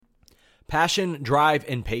Passion, drive,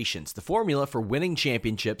 and patience. The formula for winning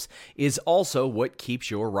championships is also what keeps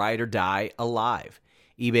your ride or die alive.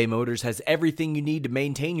 eBay Motors has everything you need to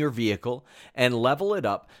maintain your vehicle and level it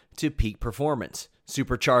up to peak performance.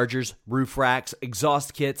 Superchargers, roof racks,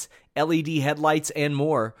 exhaust kits, LED headlights, and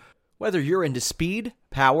more. Whether you're into speed,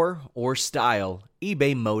 power, or style,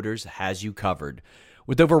 eBay Motors has you covered.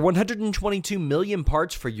 With over 122 million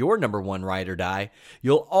parts for your number one ride or die,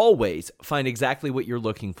 you'll always find exactly what you're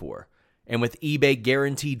looking for. And with eBay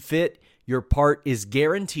Guaranteed Fit, your part is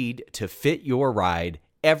guaranteed to fit your ride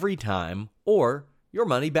every time or your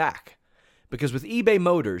money back. Because with eBay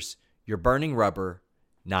Motors, you're burning rubber,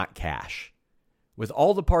 not cash. With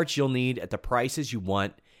all the parts you'll need at the prices you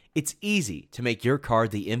want, it's easy to make your car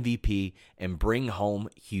the MVP and bring home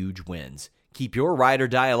huge wins. Keep your ride or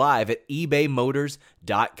die alive at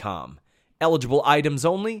ebaymotors.com. Eligible items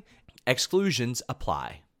only. Exclusions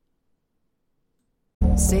apply.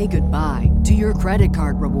 Say goodbye to your credit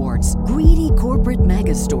card rewards. Greedy corporate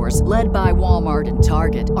mega stores, led by Walmart and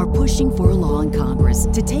Target, are pushing for a law in Congress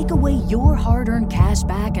to take away your hard-earned cash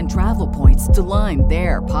back and travel points to line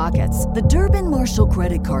their pockets. The Durbin-Marshall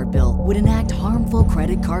credit card bill would enact harmful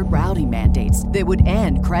credit card routing mandates that would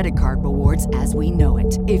end credit card rewards as we know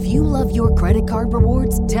it. If you love your credit card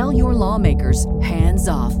rewards, tell your lawmakers, hands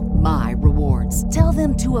off my rewards. Tell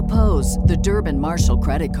them to oppose the Durbin-Marshall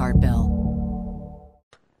credit card bill.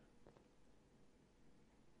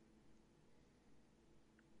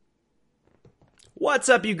 What's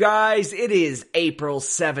up, you guys? It is April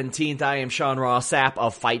 17th. I am Sean Ross Sapp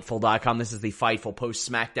of Fightful.com. This is the Fightful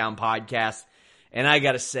Post-SmackDown podcast. And I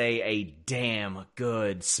gotta say, a damn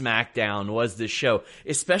good SmackDown was this show.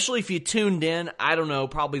 Especially if you tuned in, I don't know,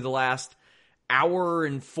 probably the last hour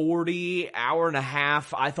and 40, hour and a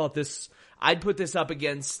half. I thought I'd put this up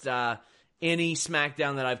against any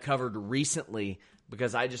SmackDown that I've covered recently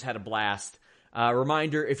because I just had a blast.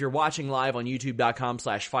 Reminder, if you're watching live on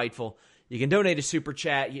youtube.com/Fightful, you can donate a super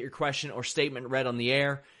chat, get your question or statement read on the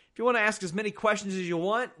air. If you want to ask as many questions as you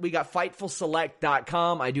want, we got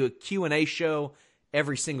FightfulSelect.com. I do a Q&A show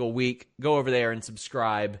every single week. Go over there and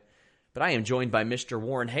subscribe. But I am joined by Mr.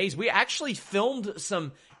 Warren Hayes. We actually filmed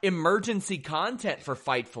some emergency content for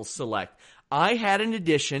Fightful Select. I had an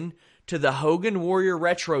addition to the Hogan Warrior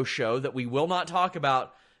Retro show that we will not talk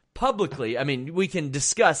about publicly. I mean, we can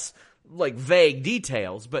discuss like vague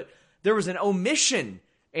details, but there was an omission.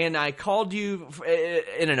 And I called you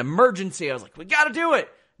in an emergency. I was like, we got to do it.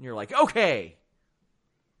 And you're like, okay.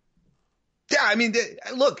 Yeah, I mean,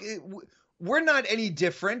 look, we're not any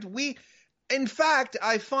different. In fact,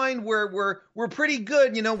 I find we're pretty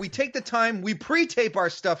good. You know, we take the time. We pre-tape our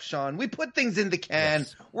stuff, Sean. We put things in the can.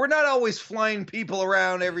 Yes. We're not always flying people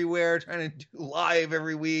around everywhere, trying to do live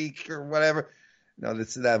every week or whatever. No,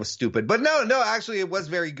 that was stupid. But no, actually, it was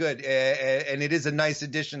very good. And it is a nice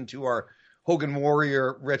addition to our Hogan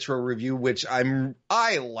Warrior Retro review, which I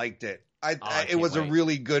liked it. It was a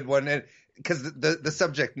really good one, because the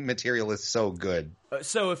subject material is so good.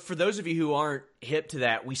 So for those of you who aren't hip to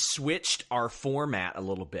that, we switched our format a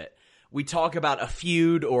little bit. We talk about a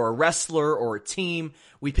feud or a wrestler or a team.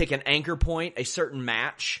 We pick an anchor point, a certain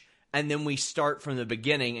match, and then we start from the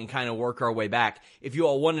beginning and kind of work our way back. If you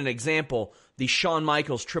all want an example, the Shawn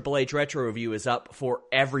Michaels Triple H Retro review is up for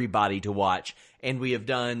everybody to watch. And we have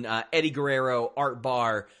done Eddie Guerrero, Art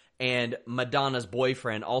Barr, and Madonna's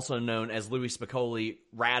boyfriend, also known as Louis Spicolli,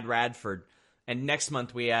 Rad Radford. And next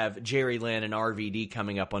month we have Jerry Lynn and RVD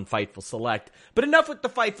coming up on Fightful Select. But enough with the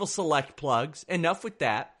Fightful Select plugs. Enough with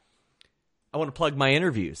that. I want to plug my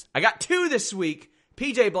interviews. I got 2 this week.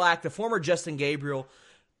 PJ Black, the former Justin Gabriel,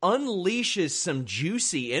 unleashes some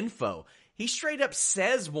juicy info. He straight up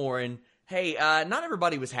says, Warren, hey, not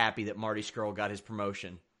everybody was happy that Marty Scurll got his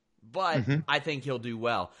promotion. But I think he'll do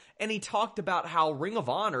well. And he talked about how Ring of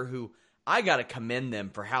Honor, who I got to commend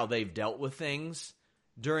them for how they've dealt with things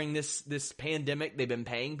during this pandemic. They've been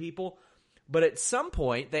paying people. But at some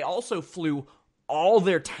point, they also flew all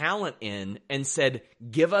their talent in and said,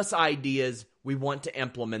 give us ideas. We want to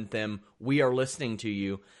implement them. We are listening to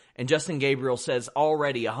you. And Justin Gabriel says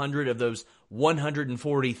already 100 of those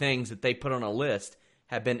 140 things that they put on a list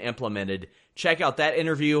have been implemented. Check out that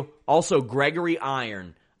interview. Also, Gregory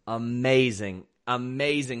Iron. Amazing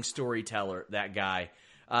storyteller, that guy.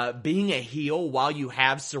 Being a heel while you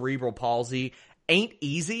have cerebral palsy ain't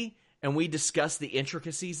easy, and we discuss the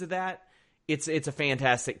intricacies of that. It's a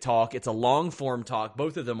fantastic talk. It's a long-form talk.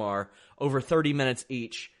 Both of them are over 30 minutes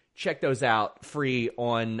each. Check those out free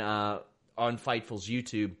on Fightful's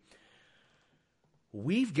YouTube.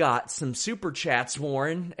 We've got some super chats,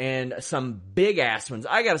 Warren, and some big-ass ones.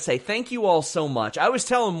 I got to say, thank you all so much. I was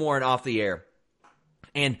telling Warren off the air,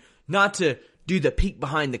 and not to do the peek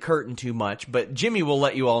behind the curtain too much, but Jimmy will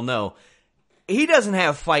let you all know he doesn't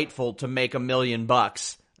have Fightful to make $1 million. I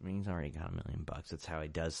mean, he's already got $1 million. That's how he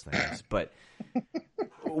does things. But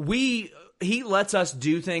he lets us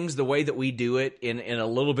do things the way that we do it in a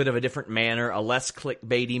little bit of a different manner, a less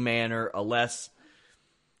clickbaity manner,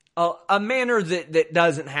 a manner that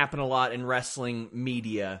doesn't happen a lot in wrestling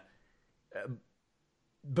media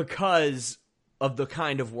because of the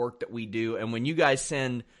kind of work that we do. And when you guys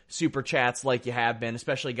send super chats like you have been,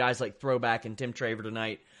 especially guys like Throwback and Tim Traver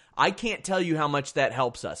tonight, I can't tell you how much that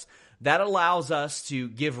helps us. That allows us to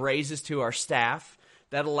give raises to our staff.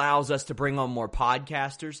 That allows us to bring on more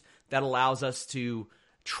podcasters. That allows us to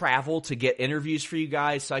travel to get interviews for you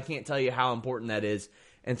guys. So I can't tell you how important that is.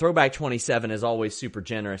 And Throwback 27 is always super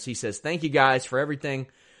generous. He says, thank you guys for everything.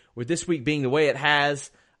 With this week being the way it has,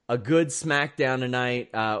 a good SmackDown tonight.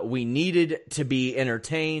 We needed to be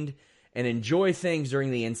entertained and enjoy things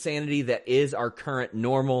during the insanity that is our current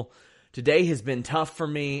normal. Today has been tough for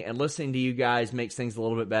me, and listening to you guys makes things a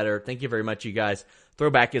little bit better. Thank you very much, you guys.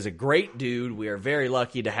 Throwback is a great dude. We are very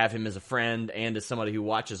lucky to have him as a friend and as somebody who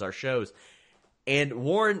watches our shows. And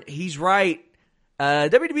Warren, he's right.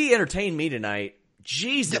 WWE entertained me tonight.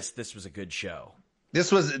 Jesus, this was a good show.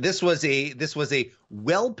 This was a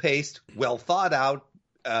well-paced, well-thought-out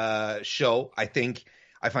show. I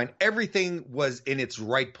find everything was in its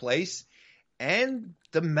right place, and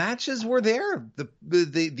the matches were there.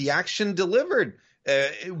 The action delivered.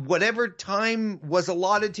 Whatever time was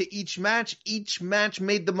allotted to each match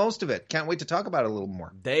made the most of it. Can't wait to talk about it a little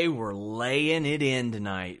more. They were laying it in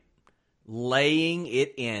tonight. Laying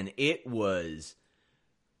it in. It was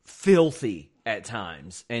filthy at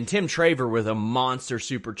times. And Tim Traver with a monster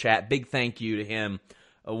super chat. Big thank you to him.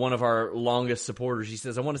 One of our longest supporters. He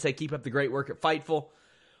says, I want to say keep up the great work at Fightful.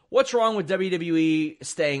 What's wrong with WWE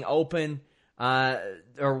staying open? Or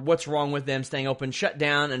what's wrong with them staying open? Shut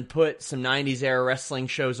down and put some 90s era wrestling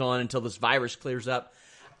shows on until this virus clears up.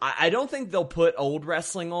 I don't think they'll put old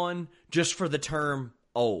wrestling on just for the term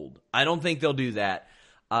old. I don't think they'll do that.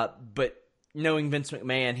 But knowing Vince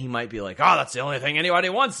McMahon, he might be like, oh, that's the only thing anybody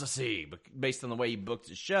wants to see, based on the way he booked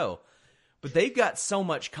his show. But they've got so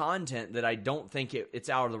much content that I don't think it's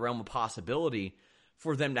out of the realm of possibility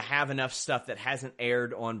for them to have enough stuff that hasn't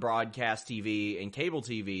aired on broadcast TV and cable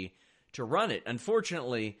TV to run it.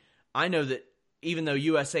 Unfortunately, I know that even though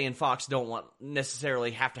USA and Fox don't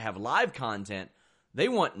necessarily have to have live content, they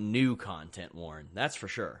want new content, Warren. That's for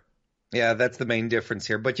sure. Yeah, that's the main difference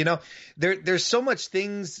here. But there's so much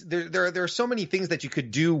things. There are so many things that you could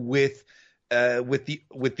do with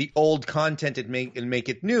the old content and make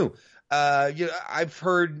it new. I've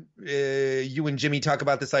heard you and Jimmy talk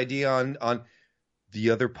about this idea on the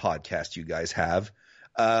other podcast you guys have,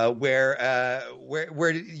 where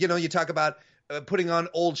you talk about putting on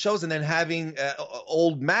old shows and then having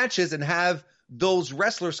old matches and have those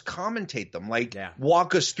wrestlers commentate them,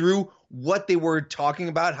 walk us through what they were talking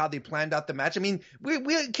about, how they planned out the match. I mean, we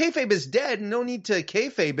kayfabe is dead. No need to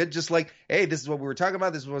kayfabe it. Just like, hey, this is what we were talking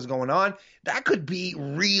about. This is what's going on. That could be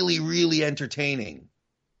really, really entertaining.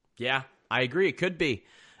 Yeah, I agree. It could be.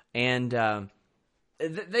 And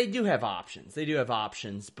they do have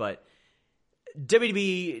options. But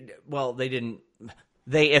WWE, well, they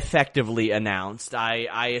effectively announced.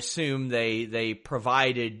 I assume they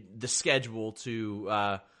provided the schedule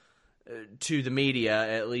to the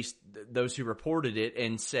media, at least those who reported it,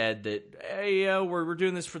 and said that, hey, we're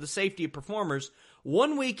doing this for the safety of performers.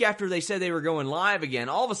 1 week after they said they were going live again,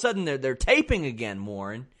 all of a sudden they're taping again,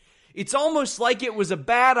 Warren. It's almost like it was a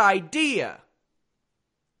bad idea.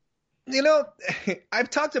 I've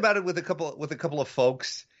talked about it with a couple of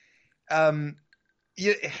folks. Isn't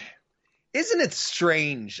it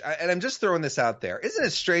strange? And I'm just throwing this out there. Isn't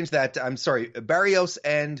it strange that Barrios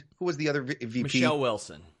and who was the other VP?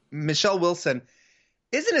 Michelle Wilson.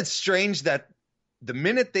 Isn't it strange that the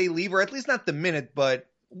minute they leave, or at least not the minute, but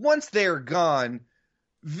once they're gone,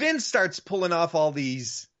 Vince starts pulling off all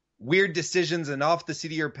these weird decisions and off the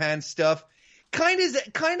seat of your pants stuff, kind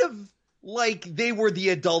of like they were the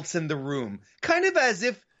adults in the room, kind of as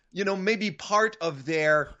if maybe part of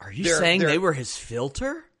their. Are you saying they were his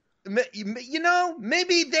filter?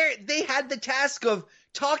 Maybe they had the task of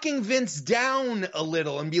talking Vince down a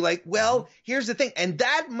little and be like, well, here's the thing. And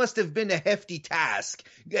that must have been a hefty task.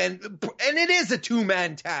 And it is a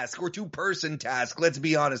 2-man task or 2-person task. Let's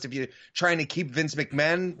be honest. If you're trying to keep Vince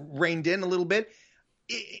McMahon reined in a little bit,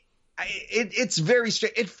 it's very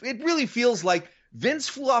straight. It really feels like Vince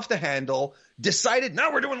flew off the handle, decided,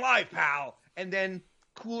 now we're doing live, pal. And then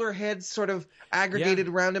cooler heads sort of aggregated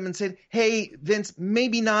around him and said, hey, Vince,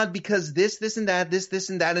 maybe not because this and that, this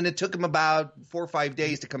and that. And it took him about 4 or 5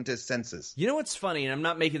 days to come to his senses. You know what's funny, and I'm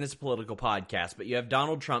not making this a political podcast, but you have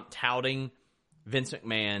Donald Trump touting Vince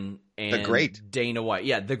McMahon and the great Dana White.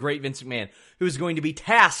 Yeah, the great Vince McMahon, who is going to be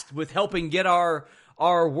tasked with helping get our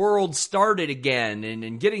world started again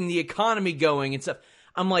and getting the economy going and stuff.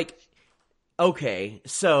 I'm like, okay,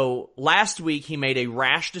 so last week he made a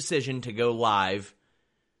rash decision to go live.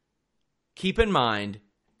 Keep in mind,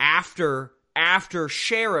 after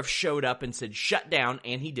Sheriff showed up and said shut down,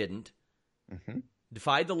 and he didn't. Mm-hmm.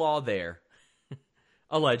 Defied the law there.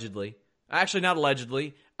 Allegedly. Actually, not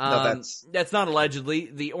allegedly. No, that's not allegedly.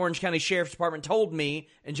 The Orange County Sheriff's Department told me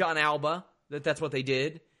and John Alba that that's what they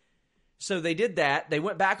did. So they did that. They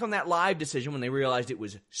went back on that live decision when they realized it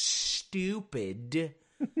was stupid.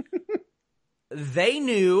 They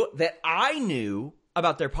knew that I knew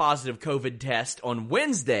about their positive COVID test on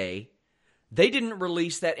Wednesday. They didn't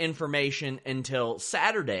release that information until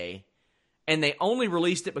Saturday, and they only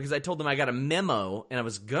released it because I told them I got a memo and I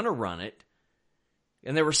was going to run it.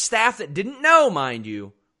 And there were staff that didn't know, mind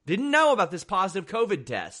you, didn't know about this positive COVID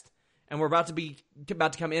test, and were about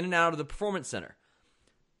to come in and out of the Performance Center.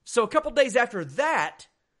 So a couple days after that,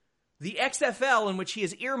 the XFL, in which he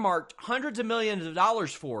has earmarked hundreds of millions of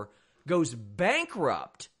dollars for, goes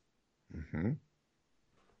bankrupt. Mm-hmm.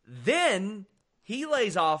 Then he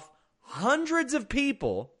lays off hundreds of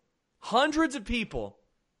people.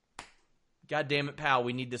 God damn it, pal,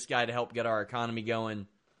 we need this guy to help get our economy going.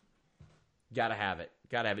 Gotta have it.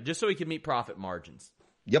 Just so he can meet profit margins.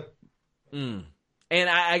 Yep. And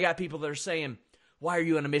I got people that are saying, why are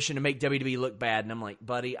you on a mission to make WWE look bad? And I'm like,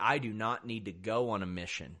 buddy, I do not need to go on a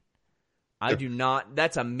mission. I do not.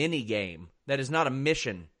 That's a mini game. That is not a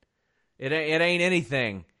mission. It ain't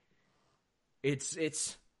anything. It's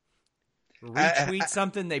retweet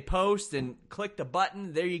something they post and click the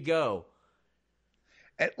button. There you go.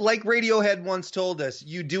 Like Radiohead once told us,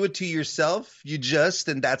 you do it to yourself.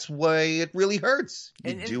 And that's why it really hurts.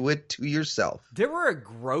 You do it to yourself. There were a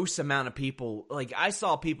gross amount of people. Like, I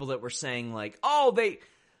saw people that were saying, like, oh,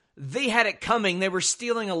 they had it coming. They were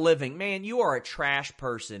stealing a living. Man, you are a trash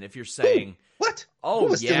person if you're saying. What? Oh,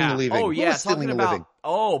 Who was yeah. stealing a living? Oh, yeah. Who was stealing a living?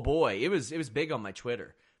 Oh, boy. It was big on my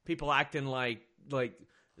Twitter. People acting like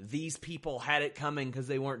these people had it coming because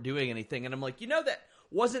they weren't doing anything. And I'm like, that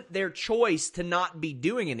wasn't their choice to not be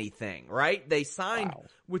doing anything, right? They signed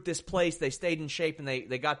with this place. They stayed in shape, and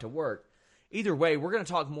they got to work. Either way, we're going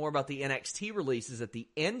to talk more about the NXT releases at the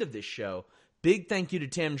end of this show. Big thank you to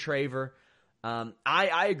Tim Traver.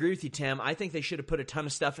 I agree with you, Tim. I think they should have put a ton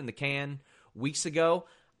of stuff in the can weeks ago.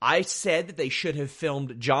 I said that they should have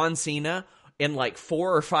filmed John Cena in like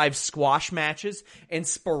 4 or 5 squash matches and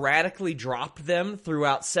sporadically dropped them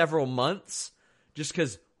throughout several months. Just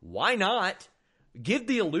because, why not? Give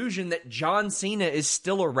the illusion that John Cena is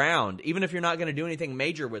still around, even if you're not going to do anything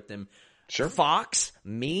major with him. Sure. Fox,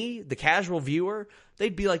 me, the casual viewer,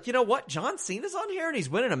 they'd be like, you know what? John Cena's on here and he's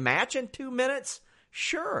winning a match in 2 minutes?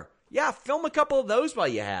 Sure. Yeah, film a couple of those while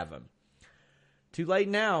you have him. Too late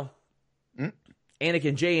now.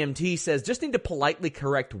 Anakin JMT says, just need to politely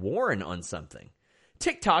correct Warren on something.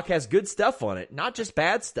 TikTok has good stuff on it, not just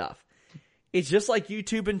bad stuff. It's just like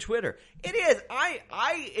YouTube and Twitter. It is.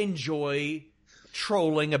 I enjoy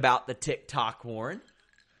trolling about the TikTok, Warren.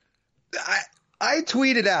 I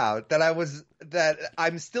tweeted out that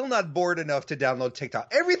I'm still not bored enough to download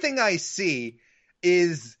TikTok. Everything I see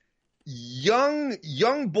is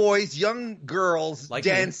young boys, young girls like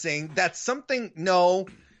dancing. Me. That's something no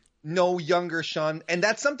younger, Sean. And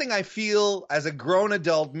that's something I feel as a grown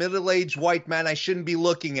adult, middle-aged white man I shouldn't be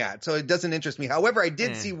looking at. So it doesn't interest me. However, I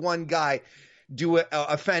did see one guy do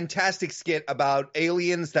a fantastic skit about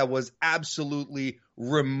aliens that was absolutely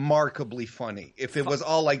remarkably funny. If it was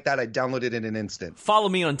all like that, I'd download it in an instant. Follow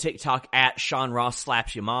me on TikTok at Sean Ross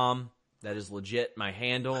Slaps Your Mom. That is legit my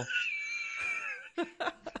handle.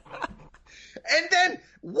 And then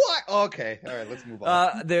what? Okay. All right, let's move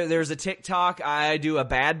on. There's a TikTok. I do a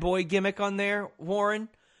bad boy gimmick on there, Warren,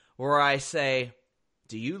 where I say,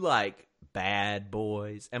 do you like bad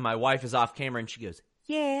boys? And my wife is off camera and she goes,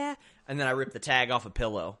 yeah. And then I rip the tag off a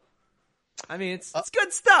pillow. I mean, it's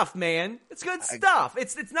good stuff, man. It's good stuff.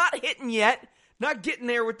 It's not hitting yet. Not getting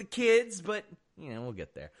there with the kids, but we'll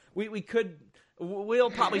get there.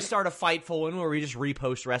 We'll probably start a Fightful one where we just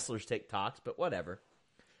repost wrestlers' TikToks, but whatever.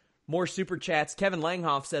 More super chats. Kevin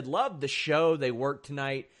Langhoff said, love the show. They worked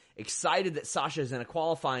tonight. Excited that Sasha's in a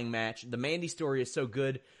qualifying match. The Mandy story is so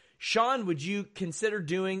good. Sean, would you consider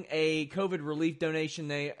doing a COVID relief donation?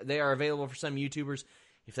 They are available for some YouTubers.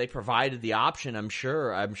 If they provided the option, I'm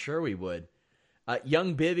sure we would.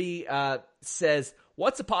 Young Bibby says,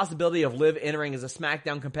 what's the possibility of Liv entering as a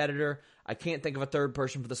SmackDown competitor? I can't think of a third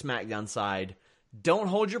person for the SmackDown side. Don't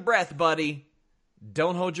hold your breath, buddy.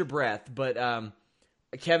 Don't hold your breath. But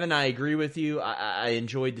Kevin, I agree with you. I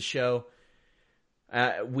enjoyed the show.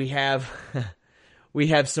 We have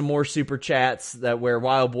some more super chats where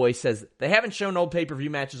Wild Boy says, they haven't shown old pay-per-view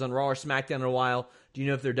matches on Raw or SmackDown in a while. Do you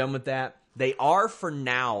know if they're done with that? They are for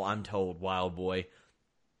now, I'm told, Wild Boy.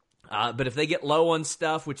 But if they get low on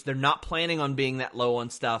stuff, which they're not planning on being that low on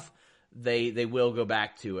stuff, they will go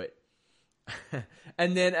back to it.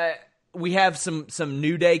 And then we have some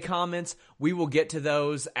New Day comments. We will get to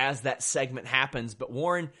those as that segment happens. But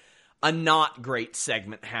Warren, a not great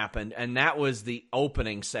segment happened, and that was the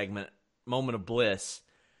opening segment, Moment of Bliss.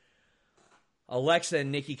 Alexa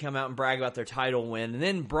and Nikki come out and brag about their title win, and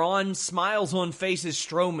then Braun smiles on faces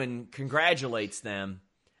Strowman, congratulates them.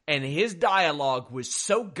 And his dialogue was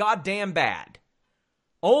so goddamn bad.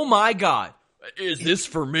 Oh my God. Is this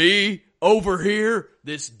for me? Over here?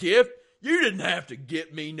 This gift? You didn't have to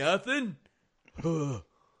get me nothing.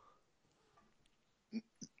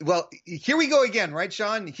 Well, here we go again, right,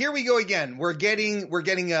 Sean? Here we go again. We're getting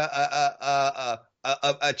a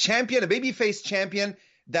champion, a babyface champion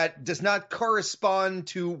that does not correspond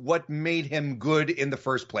to what made him good in the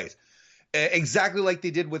first place. Exactly like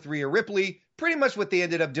they did with Rhea Ripley. Pretty much what they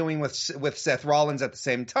ended up doing with Seth Rollins at the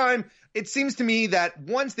same time. It seems to me that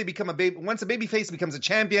once a babyface becomes a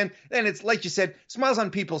champion, then it's like you said, smiles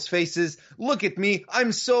on people's faces. Look at me,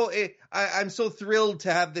 I'm so thrilled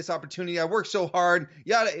to have this opportunity. I worked so hard.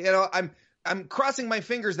 I'm crossing my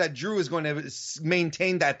fingers that Drew is going to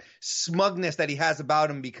maintain that smugness that he has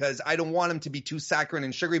about him, because I don't want him to be too saccharine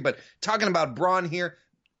and sugary. But talking about Braun here,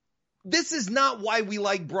 this is not why we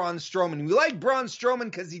like Braun Strowman. We like Braun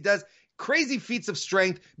Strowman because he does crazy feats of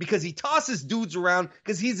strength, because he tosses dudes around,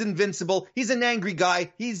 because he's invincible. He's an angry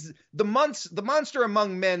guy. He's the monster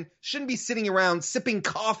among men. Shouldn't be sitting around sipping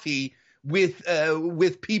coffee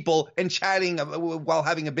with people and chatting while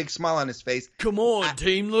having a big smile on his face. Come on,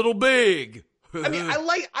 Team Little Big. I mean, I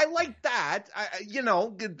like that.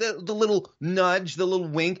 The little nudge, the little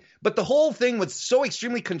wink, but the whole thing was so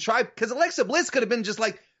extremely contrived, because Alexa Bliss could have been just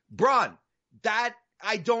like, Braun, that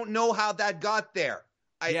I don't know how that got there.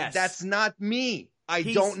 Yes. That's not me. I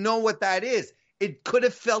don't know what that is. It could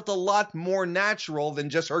have felt a lot more natural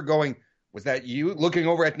than just her going, was that you? Looking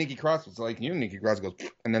over at Nikki Cross, it's like, you, Nikki Cross goes,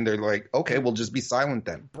 and then they're like, okay, we'll just be silent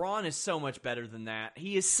then. Braun is so much better than that.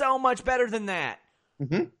 He is so much better than that.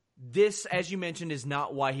 Mm-hmm. This, as you mentioned, is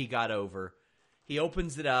not why he got over. He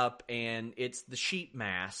opens it up, and it's the sheep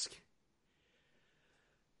mask.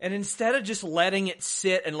 And instead of just letting it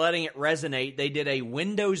sit and letting it resonate, they did a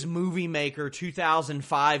Windows Movie Maker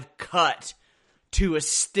 2005 cut to a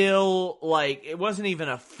still, like, it wasn't even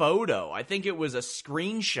a photo. I think it was a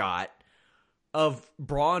screenshot of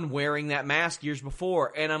Braun wearing that mask years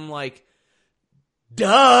before. And I'm like,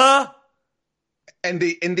 duh! And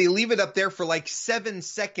they leave it up there for like 7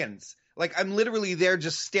 seconds. Like, I'm literally there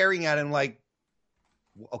just staring at him like,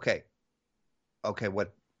 okay,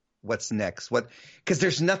 what's next? Because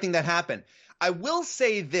there's nothing that happened. I will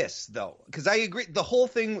say this though, because I agree, the whole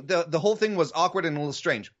thing was awkward and a little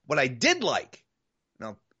strange. What I did like,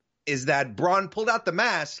 is that Braun pulled out the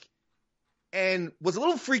mask and was a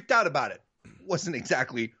little freaked out about it. Wasn't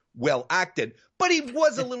exactly well acted, but he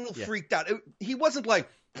was a little freaked out. He wasn't like,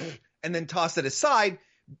 and then tossed it aside.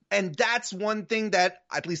 And that's one thing that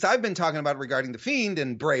at least I've been talking about regarding The Fiend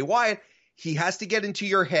and Bray Wyatt. He has to get into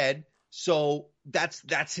your head. So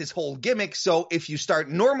that's his whole gimmick. So if you start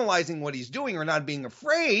normalizing what he's doing or not being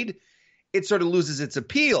afraid, it sort of loses its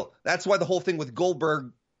appeal. That's why the whole thing with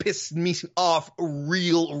Goldberg pissed me off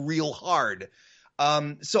real hard.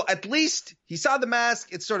 So at least he saw the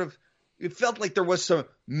mask. It felt like there was some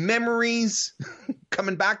memories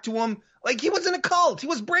coming back to him. Like he was in a cult. He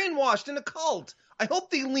was brainwashed in a cult. I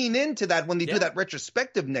hope they lean into that when they do that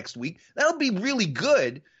retrospective next week. That'll be really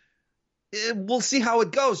good. We'll see how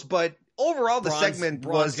it goes, but overall, the segment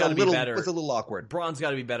was a little awkward. Braun's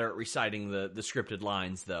got to be better at reciting the scripted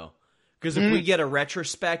lines, though. Because if we get a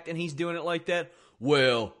retrospect and he's doing it like that,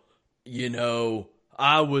 well,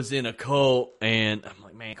 I was in a cult, and I'm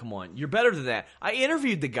like, man, come on. You're better than that. I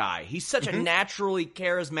interviewed the guy. He's such a naturally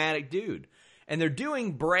charismatic dude. And they're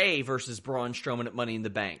doing Bray versus Braun Strowman at Money in the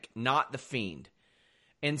Bank, not The Fiend.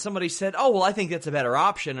 And somebody said, oh, well, I think that's a better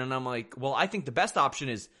option. And I'm like, well, I think the best option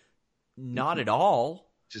is not at all.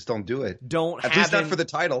 Just don't do it. At least not for the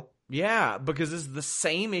title. Yeah, because this is the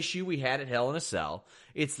same issue we had at Hell in a Cell.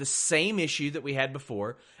 It's the same issue that we had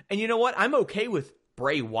before. And you know what? I'm okay with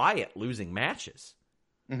Bray Wyatt losing matches.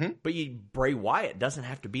 Mm-hmm. But Bray Wyatt doesn't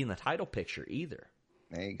have to be in the title picture either.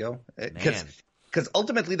 There you go. Man. Because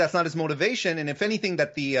ultimately that's not his motivation. And if anything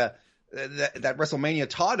that that WrestleMania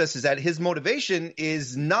taught us is that his motivation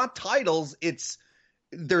is not titles.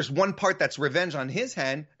 There's one part that's revenge on his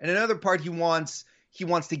hand, and another part he wants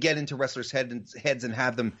to get into wrestlers' heads and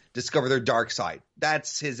have them discover their dark side.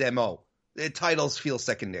 That's his MO. The titles feel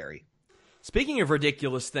secondary. Speaking of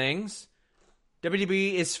ridiculous things,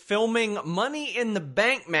 WWE is filming Money in the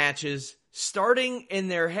Bank matches starting in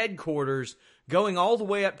their headquarters, going all the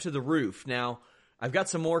way up to the roof. Now, I've got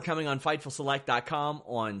some more coming on FightfulSelect.com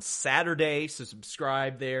on Saturday, so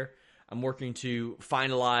subscribe there. I'm working to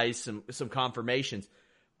finalize some confirmations.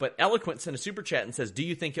 But Eloquent sent a super chat and says, do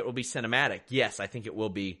you think it will be cinematic? Yes, I think it will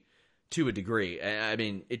be to a degree. I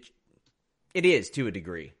mean, it is to a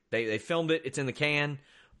degree. They filmed it. It's in the can.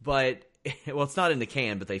 But, well, it's not in the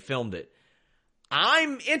can, but they filmed it.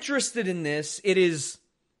 I'm interested in this. It is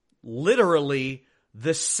literally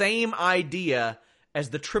the same idea as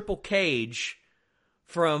the triple cage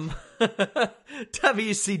from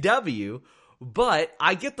WCW, but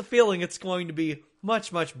I get the feeling it's going to be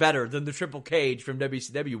much, much better than the triple cage from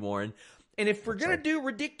WCW, Warren. And if we're going to do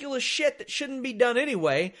ridiculous shit that shouldn't be done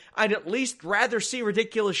anyway, I'd at least rather see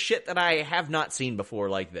ridiculous shit that I have not seen before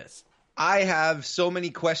like this. I have so many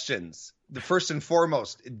questions. The first and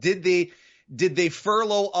foremost, did they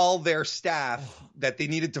furlough all their staff that they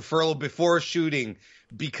needed to furlough before shooting?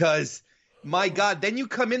 Because, my God, then you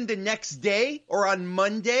come in the next day or on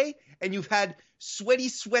Monday and you've had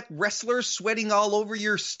sweat wrestlers sweating all over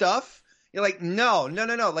your stuff. You're like, no.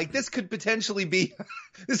 Like, this could potentially be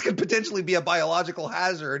a biological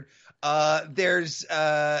hazard. Then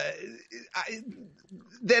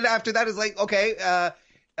after that is like, okay,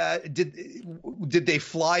 did they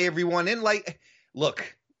fly everyone in? Like,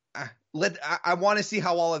 look, I want to see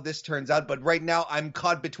how all of this turns out, but right now I'm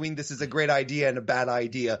caught between this is a great idea and a bad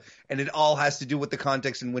idea, and it all has to do with the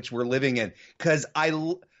context in which we're living in. Because I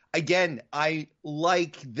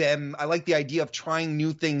like them. I like the idea of trying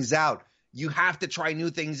new things out. You have to try new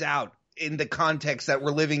things out in the context that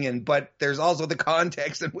we're living in, but there's also the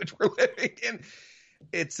context in which we're living in.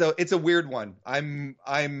 It's a weird one.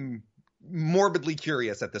 I'm morbidly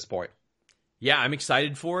curious at this point. Yeah, I'm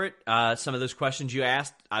excited for it. Some of those questions you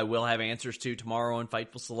asked, I will have answers to tomorrow on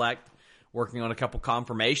Fightful Select, working on a couple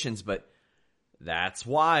confirmations, but that's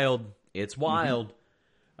wild. It's wild.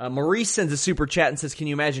 Maurice sends a super chat and says, can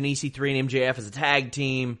you imagine EC3 and MJF as a tag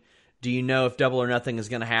team? Do you know if Double or Nothing is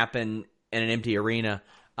going to happen in an empty arena?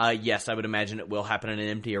 Yes, I would imagine it will happen in an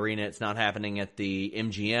empty arena. It's not happening at the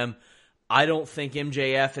MGM. I don't think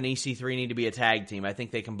MJF and EC3 need to be a tag team. I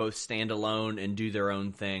think they can both stand alone and do their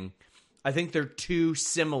own thing. I think they're too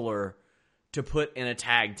similar to put in a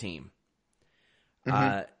tag team.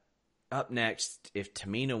 Up next, if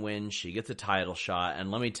Tamina wins, she gets a title shot.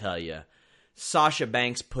 And let me tell you, Sasha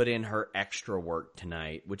Banks put in her extra work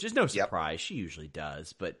tonight, which is no surprise. Yep. She usually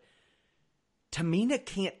does. But Tamina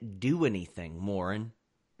can't do anything, Warren.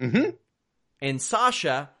 And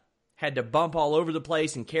Sasha had to bump all over the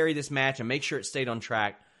place and carry this match and make sure it stayed on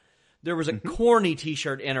track. There was a corny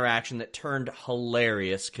t-shirt interaction that turned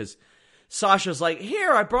hilarious because Sasha's like,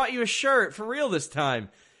 here, I brought you a shirt for real this time.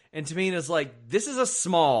 And Tamina's like, this is a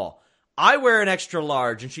small. I wear an extra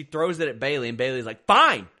large. And she throws it at Bayley. And Bayley's like,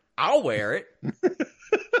 fine, I'll wear it.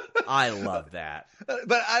 I love that.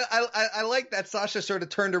 But I like that Sasha sort of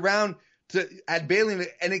turned around at Bayley.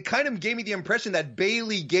 And it kind of gave me the impression that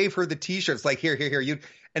Bayley gave her the t-shirts. Like, here. You.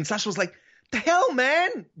 And Sasha was like, the hell,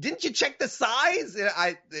 man? Didn't you check the size?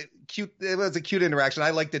 It was a cute interaction.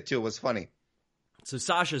 I liked it too. It was funny. So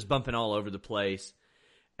Sasha's bumping all over the place.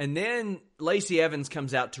 And then Lacey Evans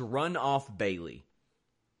comes out to run off Bayley,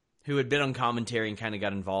 who had been on commentary and kind of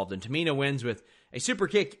got involved. And Tamina wins with a super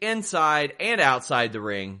kick inside and outside the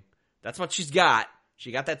ring. That's what she's got.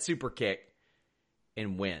 She got that super kick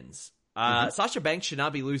and wins. Sasha Banks should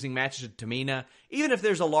not be losing matches to Tamina, even if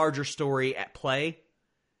there's a larger story at play.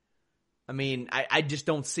 I mean, I just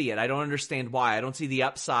don't see it. I don't understand why. I don't see the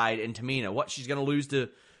upside in Tamina. What, she's going to lose to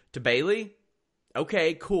Bayley?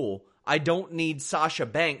 Okay, cool. I don't need Sasha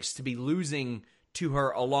Banks to be losing to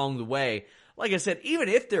her along the way. Like I said, even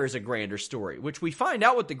if there is a grander story, which we find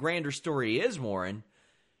out what the grander story is, Warren,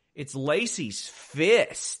 it's Lacey's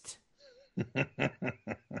fist.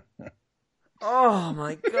 Oh,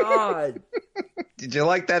 my God. Did you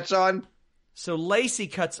like that, Sean? So Lacey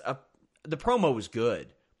cuts up. The promo was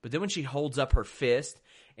good. But then when she holds up her fist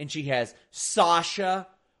and she has Sasha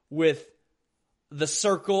with the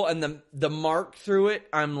circle and the mark through it,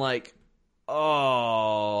 I'm like,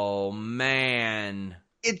 oh, man.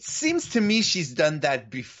 It seems to me she's done that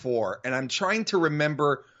before, and I'm trying to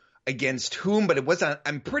remember against whom, but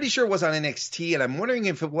I'm pretty sure it was on NXT, and I'm wondering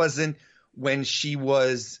if it wasn't when she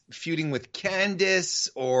was feuding with Candice,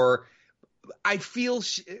 or I feel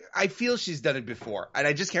she's done it before, and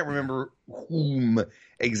I just can't remember whom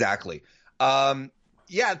exactly.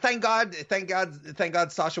 Yeah, thank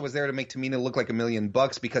God Sasha was there to make Tamina look like $1 million,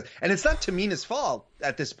 because, and it's not Tamina's fault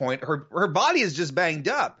at this point. Her body is just banged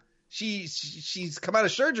up. She's come out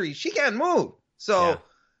of surgery. She can't move. So,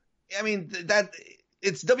 yeah. I mean,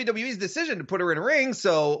 it's WWE's decision to put her in a ring.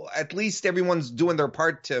 So at least everyone's doing their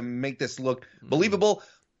part to make this look believable.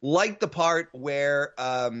 Like the part where,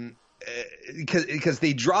 because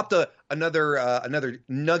they dropped another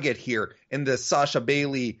nugget here in the Sasha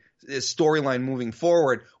Bayley storyline moving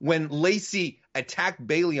forward. When Lacey attacked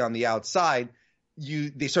Bayley on the outside,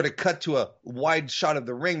 they sort of cut to a wide shot of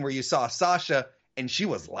the ring where you saw Sasha, and she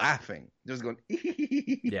was laughing. Just going,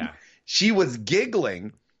 yeah. She was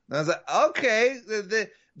giggling. And I was like, okay,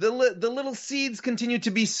 the little seeds continue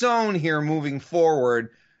to be sown here moving forward.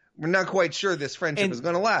 We're not quite sure this friendship is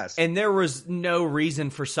going to last. And there was no reason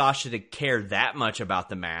for Sasha to care that much about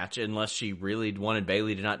the match unless she really wanted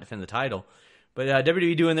Bayley to not defend the title. But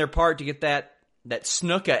WWE doing their part to get that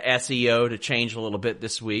Snuka SEO to change a little bit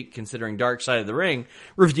this week, considering Dark Side of the Ring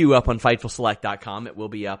review up on FightfulSelect.com. It will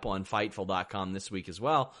be up on Fightful.com this week as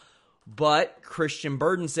well. But Christian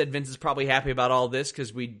Burden said Vince is probably happy about all this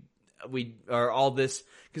because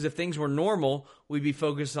because if things were normal, we'd be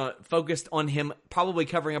focused on him probably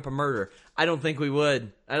covering up a murder. I don't think we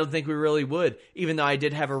would. I don't think we really would. Even though I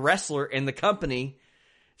did have a wrestler in the company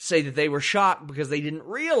say that they were shocked because they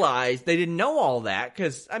didn't know all that.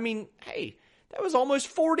 Because, I mean, hey, that was almost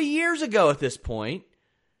 40 years ago at this point.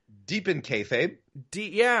 Deep in kayfabe.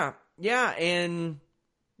 Yeah, and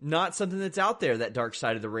not something that's out there, that Dark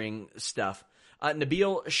Side of the Ring stuff.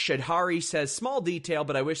 Nabil Shadhari says, small detail,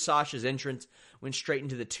 but I wish Sasha's entrance went straight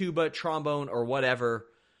into the tuba, trombone, or whatever,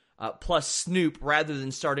 plus Snoop, rather than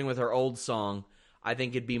starting with her old song. I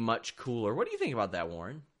think it'd be much cooler. What do you think about that,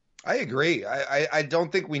 Warren? I agree. I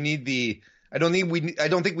don't think we need I don't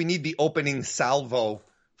think we need the opening salvo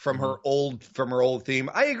from her old theme.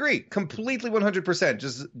 I agree completely, 100%.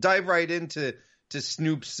 Just dive right into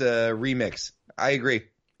Snoop's remix. I agree.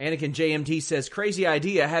 Anakin JMT says, crazy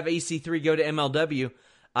idea, have EC3 go to MLW.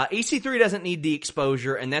 EC3 doesn't need the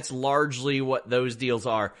exposure, and that's largely what those deals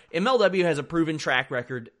are. MLW has a proven track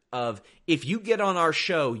record of, if you get on our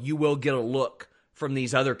show, you will get a look from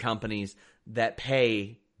these other companies that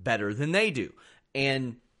pay better than they do.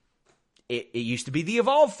 And it used to be the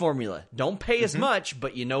Evolve formula. Don't pay as much,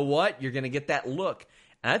 but you know what? You're going to get that look.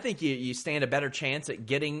 And I think you stand a better chance at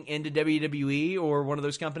getting into WWE or one of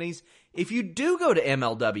those companies if you do go to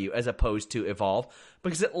MLW as opposed to Evolve,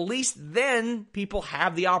 because at least then people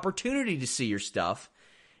have the opportunity to see your stuff.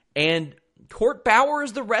 And Court Bauer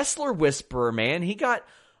is the wrestler whisperer, man. He got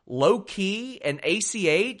Low Key and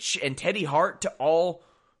ACH and Teddy Hart to all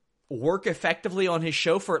work effectively on his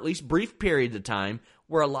show for at least brief periods of time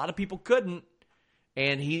where a lot of people couldn't.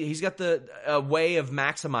 And he's got the way of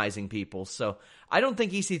maximizing people. So I don't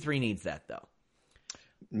think EC3 needs that, though.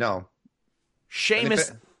 No.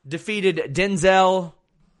 Sheamus defeated Denzel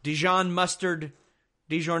Dijon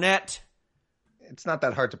DeJournette. It's not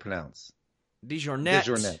that hard to pronounce.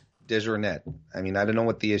 DeJournette. I mean, I don't know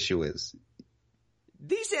what the issue is.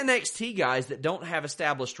 These NXT guys that don't have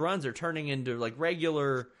established runs are turning into like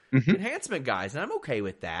regular enhancement guys, and I'm okay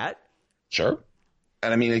with that. Sure.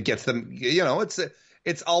 And I mean, it gets them,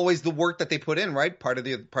 it's always the work that they put in, right? Part of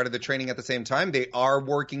the training at the same time. They are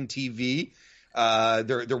working TV.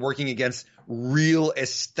 They're working against real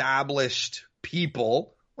established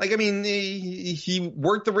people. Like, I mean, he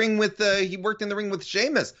worked in the ring with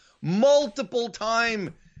Sheamus, multiple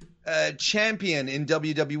time champion in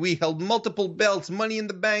WWE, held multiple belts, Money in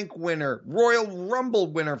the Bank winner, Royal Rumble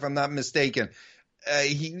winner, if I'm not mistaken.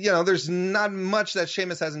 There's not much that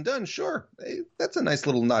Sheamus hasn't done. Sure, that's a nice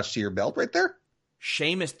little notch to your belt right there.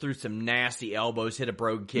 Sheamus threw some nasty elbows, hit a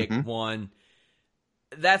brogue kick, won.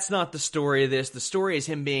 That's not the story of this. The story is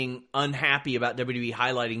him being unhappy about WWE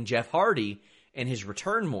highlighting Jeff Hardy and his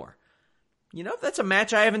return more. That's a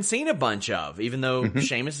match I haven't seen a bunch of, even though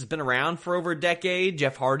Sheamus has been around for over a decade.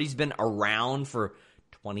 Jeff Hardy's been around for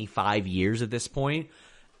 25 years at this point.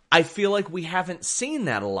 I feel like we haven't seen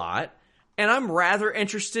that a lot. And I'm rather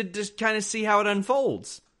interested to kind of see how it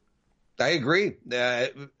unfolds. I agree.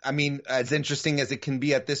 I mean, as interesting as it can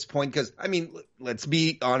be at this point, because, I mean, let's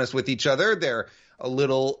be honest with each other. They're a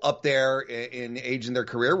little up there in age in their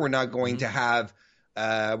career. We're not going to have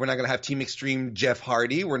Team Extreme Jeff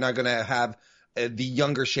Hardy. We're not going to have the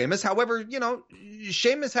younger Sheamus. However,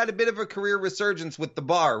 Sheamus had a bit of a career resurgence with the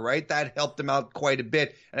bar, right? That helped him out quite a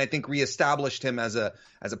bit, and I think reestablished him as a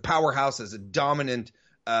powerhouse, as a dominant,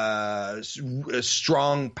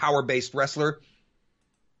 strong, power-based wrestler.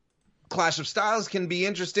 Clash of Styles can be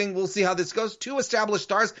interesting. We'll see how this goes. 2 established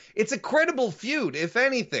stars. It's a credible feud, if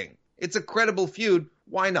anything. It's a credible feud.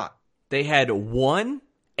 Why not? They had 1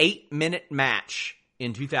 8-minute match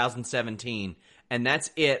in 2017, and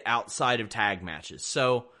that's it outside of tag matches.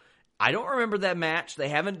 So I don't remember that match. They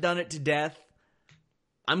haven't done it to death.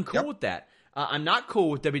 I'm cool with that. I'm not cool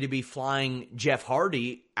with WWE flying Jeff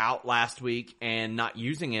Hardy out last week and not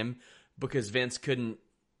using him because Vince couldn't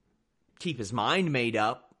keep his mind made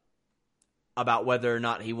up about whether or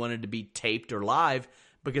not he wanted to be taped or live,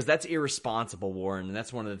 because that's irresponsible, Warren. And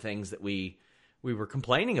that's one of the things that we were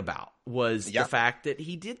complaining about was the fact that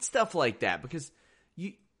he did stuff like that, because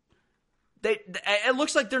it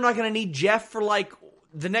looks like they're not going to need Jeff for like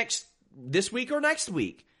this week or next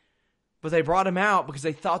week, but they brought him out because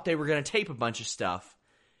they thought they were going to tape a bunch of stuff.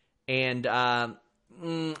 And I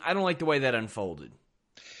don't like the way that unfolded.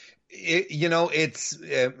 I'm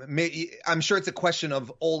sure it's a question of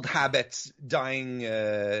old habits dying,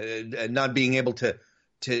 not being able to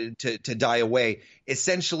die away.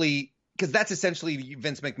 Essentially, because that's essentially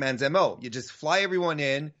Vince McMahon's MO. You just fly everyone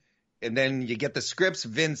in, and then you get the scripts.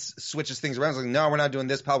 Vince switches things around. It's like, no, we're not doing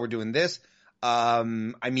this, pal. We're doing this.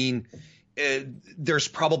 There's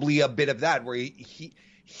probably a bit of that where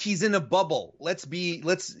he's in a bubble.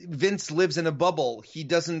 Vince lives in a bubble.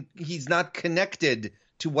 He's not connected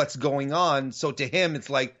to what's going on. So to him,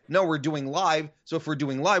 it's like, no, we're doing live. So if we're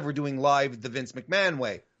doing live the Vince McMahon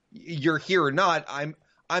way. You're here or not. I'm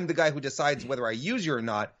the guy who decides whether I use you or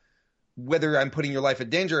not. Whether I'm putting your life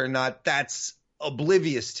in danger or not, that's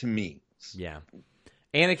oblivious to me. Yeah.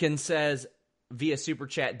 Anakin says via Super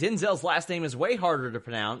Chat, Denzel's last name is way harder to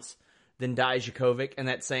pronounce than Dijakovic, and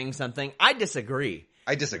that's saying something. I disagree.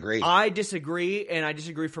 and I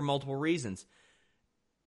disagree for multiple reasons.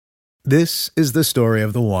 This is the story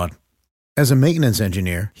of the one. As a maintenance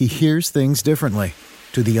engineer, he hears things differently.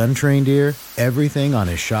 To the untrained ear, everything on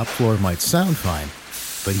his shop floor might sound fine,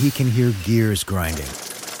 but he can hear gears grinding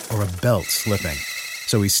or a belt slipping.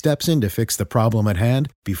 So he steps in to fix the problem at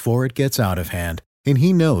hand before it gets out of hand. And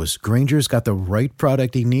he knows Grainger's got the right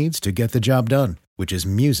product he needs to get the job done, which is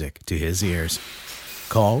music to his ears.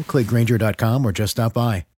 Call, click Grainger.com, or just stop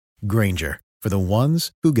by. Grainger, for the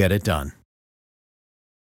ones who get it done.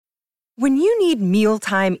 When you need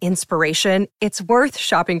mealtime inspiration, it's worth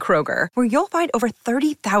shopping Kroger, where you'll find over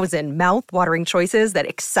 30,000 mouth-watering choices that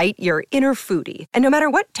excite your inner foodie. And no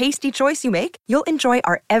matter what tasty choice you make, you'll enjoy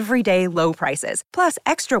our everyday low prices, plus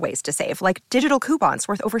extra ways to save, like digital coupons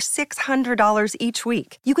worth over $600 each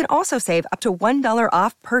week. You can also save up to $1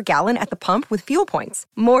 off per gallon at the pump with fuel points.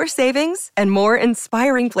 More savings and more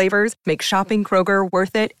inspiring flavors make shopping Kroger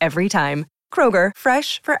worth it every time. Kroger,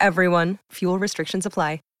 fresh for everyone. Fuel restrictions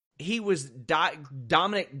apply. He was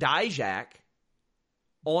Dominic Dijak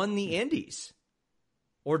on the Indies,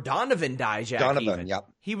 or Donovan Dijak. Donovan, yep.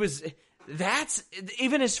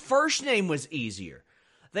 Even his first name was easier.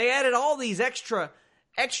 They added all these extra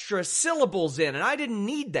syllables in, and I didn't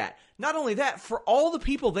need that. Not only that, for all the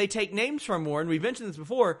people they take names from, Warren, we've mentioned this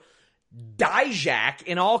before, Dijak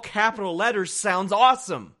in all capital letters sounds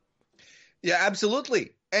awesome. Yeah,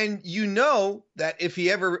 absolutely. And you know that if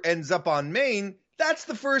he ever ends up on Maine, that's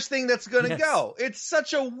the first thing that's going to go. It's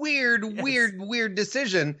such a weird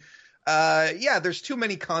decision. There's too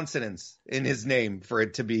many consonants in his name for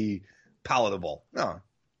it to be palatable. No,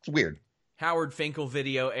 it's weird. Howard Finkel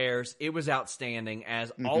video airs. It was outstanding,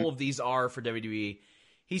 as all of these are for WWE.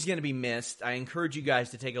 He's going to be missed. I encourage you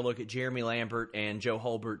guys to take a look at Jeremy Lambert and Joe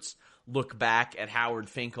Holbert's look back at Howard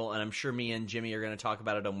Finkel, and I'm sure me and Jimmy are going to talk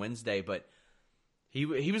about it on Wednesday, but he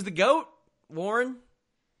was the GOAT, Warren.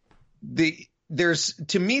 There's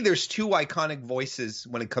two iconic voices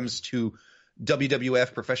when it comes to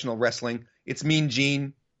WWF professional wrestling. It's Mean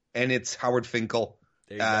Gene and it's Howard Finkel.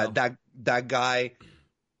 There you go. That guy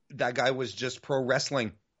was just pro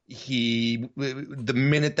wrestling. The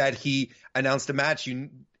minute that he announced a match,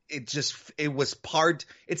 it was part.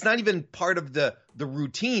 It's not even part of the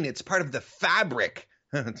routine. It's part of the fabric.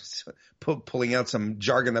 Pulling out some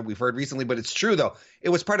jargon that we've heard recently, but it's true though. It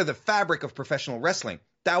was part of the fabric of professional wrestling.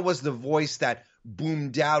 That was the voice that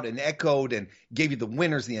boomed out and echoed and gave you the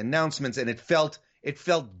winners, the announcements, and it felt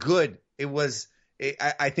good.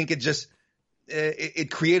 I think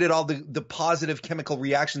it created all the positive chemical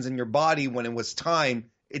reactions in your body when it was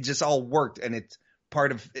time. It just all worked, and it's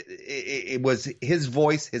part of it was his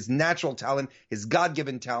voice, his natural talent, his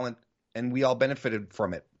God-given talent, and we all benefited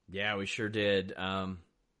from it. Yeah, we sure did.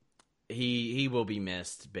 He will be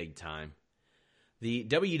missed big time. The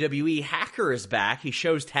WWE hacker is back. He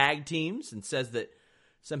shows tag teams and says that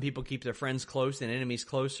some people keep their friends close and enemies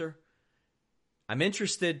closer. I'm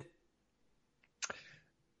interested.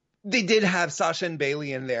 They did have Sasha and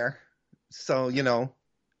Bayley in there. So,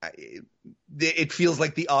 it feels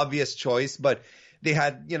like the obvious choice, but they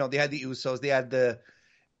had the Usos, they had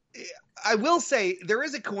I will say there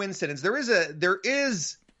is a coincidence. There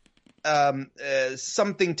is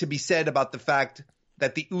something to be said about the fact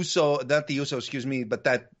that but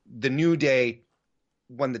that the New Day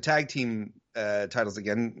won the tag team titles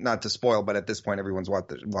again. Not to spoil, but at this point, everyone's watched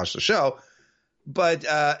the show. But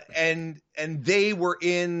and they were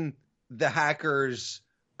in the Hackers'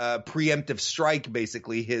 preemptive strike.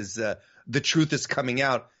 Basically, the truth is coming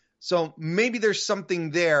out. So maybe there's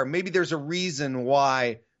something there. Maybe there's a reason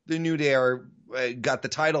why the New Day got the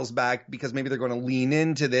titles back, because maybe they're going to lean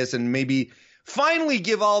into this and maybe finally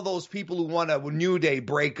give all those people who want a New Day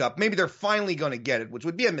breakup. Maybe they're finally going to get it, which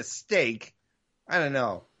would be a mistake. I don't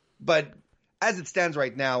know. But as it stands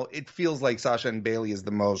right now, it feels like Sasha and Bayley is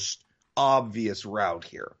the most obvious route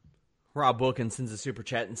here. Rob Wilkins sends a super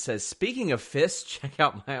chat and says, speaking of fists, check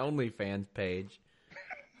out my OnlyFans page.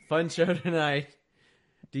 Fun show tonight.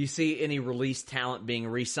 Do you see any released talent being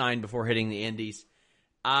re-signed before hitting the indies?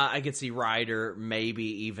 I could see Ryder,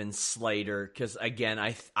 maybe even Slater, because, again,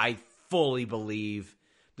 I fully believe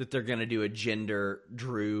that they're going to do a Jinder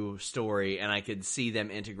Drew story, and I could see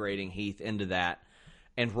them integrating Heath into that.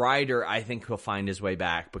 And Ryder, I think he'll find his way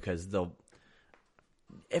back because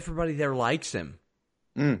everybody there likes him.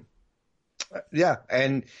 Yeah,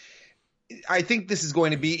 and I think this is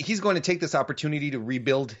going to be – he's going to take this opportunity to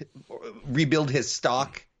rebuild his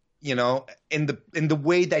stock, in the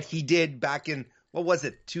way that he did back in – what was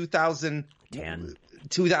it,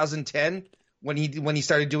 2010 when he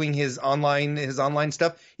started doing his online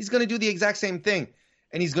stuff. He's going to do the exact same thing,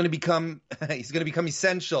 and he's going to become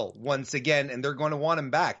essential once again, and they're going to want him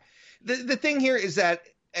back. The thing here is that,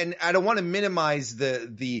 and I don't want to minimize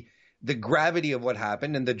the gravity of what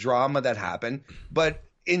happened and the drama that happened, but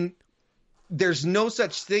there's no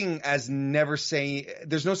such thing as never in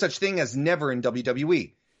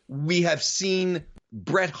WWE. We have seen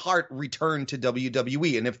Bret Hart returned to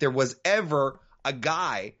WWE. And if there was ever a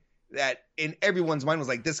guy that in everyone's mind was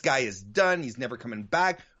like, this guy is done, he's never coming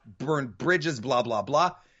back, burned bridges, blah, blah,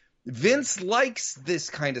 blah. Vince likes this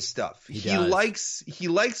kind of stuff. He likes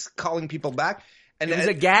calling people back. And it was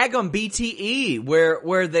a gag on BTE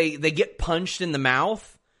where they get punched in the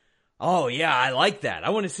mouth. Oh, yeah, I like that. I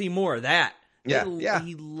want to see more of that. Yeah.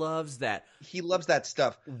 He loves that. He loves that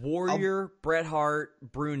stuff. Warrior, Bret Hart,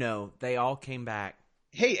 Bruno, they all came back.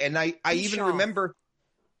 Hey, and I even remember,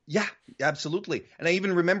 yeah, absolutely. And I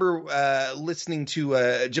even remember listening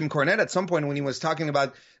to Jim Cornette at some point when he was talking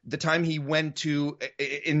about the time he went to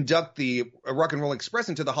induct the Rock and Roll Express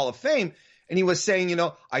into the Hall of Fame. And he was saying,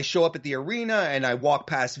 I show up at the arena and I walk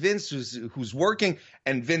past Vince who's working,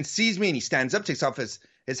 and Vince sees me and he stands up, takes off his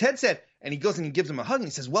headset, and he goes and he gives him a hug and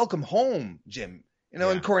he says, "Welcome home, Jim."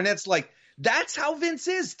 And Cornette's like, that's how Vince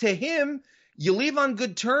is to him. You leave on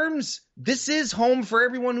good terms. This is home for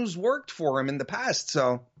everyone who's worked for him in the past.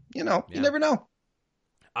 So, you never know.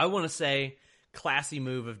 I want to say classy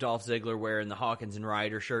move of Dolph Ziggler wearing the Hawkins and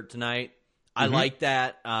Ryder shirt tonight. I like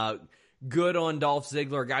that. Good on Dolph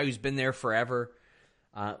Ziggler, a guy who's been there forever.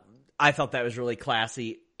 I felt that was really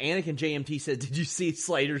classy. Anakin JMT said, did you see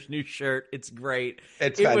Slater's new shirt? It's great.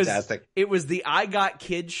 It's fantastic. It was the I Got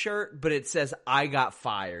Kids shirt, but it says I Got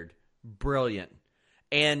Fired. Brilliant.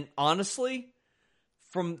 And honestly,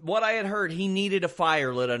 from what I had heard, he needed a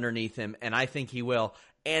fire lit underneath him, and I think he will.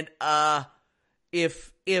 And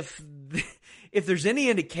if there's any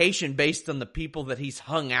indication based on the people that he's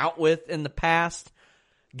hung out with in the past,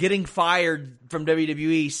 getting fired from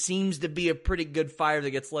WWE seems to be a pretty good fire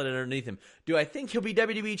that gets lit underneath him. Do I think he'll be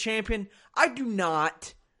WWE champion? I do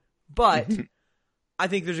not. But I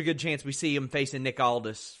think there's a good chance we see him facing Nick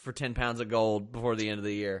Aldis for 10 pounds of gold before the end of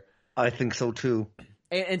the year. I think so too.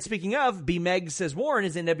 And speaking of, B. Meg says, Warren,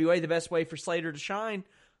 is NWA the best way for Slater to shine?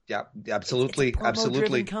 Yeah, absolutely. It's a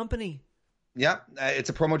promo-driven company. Yeah, it's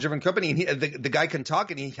a promo-driven company. And the guy can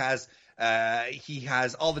talk, and he has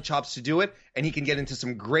all the chops to do it, and he can get into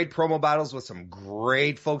some great promo battles with some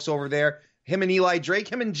great folks over there. Him and Eli Drake,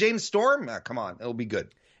 him and James Storm. Come on, it'll be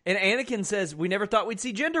good. And Anakin says, we never thought we'd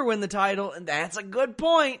see Jinder win the title, and that's a good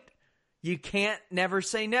point. You can't never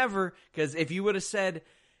say never, because if you would have said,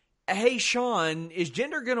 hey, Sean, is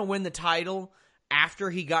Jinder going to win the title after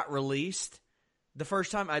he got released the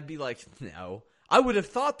first time? I'd be like, no. I would have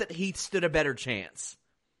thought that Heath stood a better chance.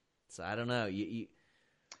 So I don't know.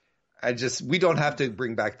 We don't have to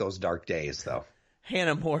bring back those dark days, though.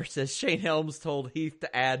 Hannah Moore says Shane Helms told Heath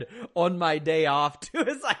to add "on my day off" to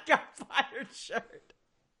his "I got fired" shirt.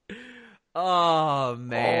 Oh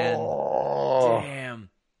man,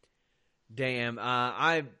 damn.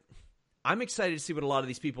 I'm excited to see what a lot of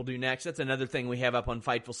these people do next. That's another thing we have up on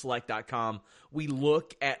FightfulSelect.com. We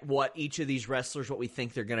look at what each of these wrestlers, what we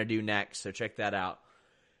think they're going to do next. So check that out.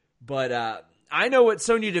 But I know what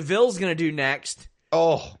Sonya Deville's going to do next.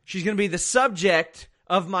 Oh, she's going to be the subject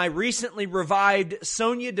of my recently revived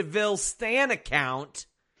Sonya Deville Stan account.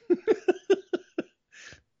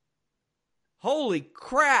 Holy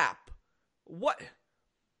crap. What?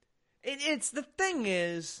 It's the thing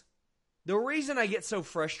is, the reason I get so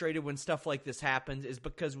frustrated when stuff like this happens is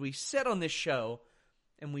because we sit on this show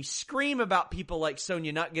and we scream about people like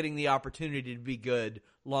Sonya not getting the opportunity to be good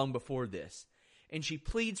long before this. And she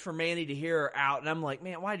pleads for Mandy to hear her out. And I'm like,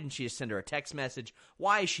 man, why didn't she just send her a text message?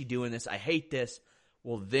 Why is she doing this? I hate this.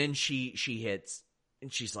 Well, then she hits,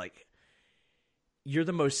 and she's like, you're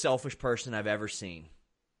the most selfish person I've ever seen.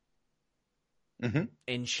 Mm-hmm.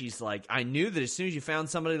 And she's like, I knew that as soon as you found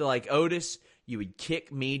somebody like Otis, you would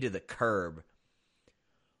kick me to the curb.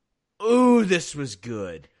 Ooh, this was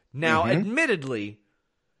good. Now, admittedly,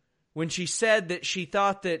 when she said that she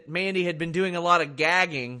thought that Mandy had been doing a lot of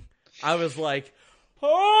gagging, I was like,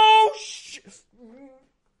 oh,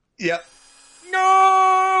 Yep.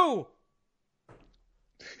 No!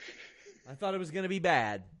 I thought it was going to be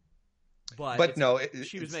bad. But no,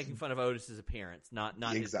 she was making fun of Otis's appearance, not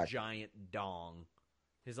exactly. His giant dong.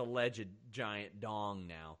 His alleged giant dong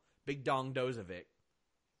now. Big Dong Dozovic.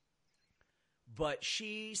 But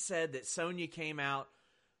she said that Sonya came out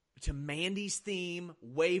to Mandy's theme,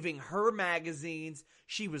 waving her magazines.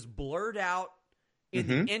 She was blurred out in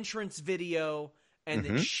the entrance video, and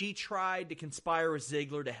that she tried to conspire with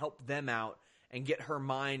Ziggler to help them out and get her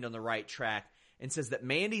mind on the right track. And says that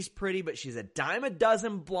Mandy's pretty, but she's a dime a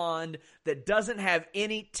dozen blonde that doesn't have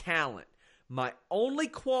any talent. My only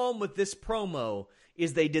qualm with this promo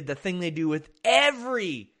is they did the thing they do with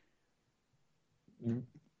every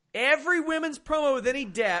women's promo with any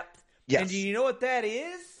depth. Yes. And do you know what that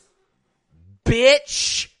is?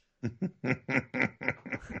 Bitch!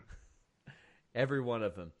 Every one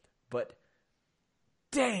of them. But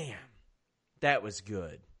damn, that was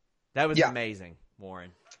good. That was amazing, Warren.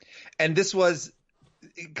 And this was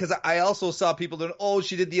because I also saw people doing, oh,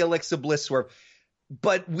 she did the Alexa Bliss swerve,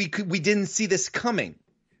 but we didn't see this coming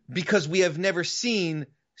because we have never seen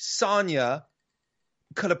Sonya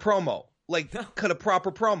cut a promo, cut a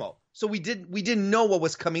proper promo. So we didn't know what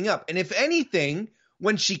was coming up. And if anything,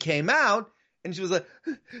 when she came out and she was like,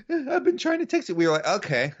 I've been trying to text you, we were like,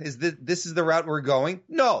 okay, this is the route we're going?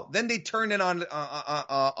 No, then they turn it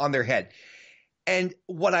on their head. And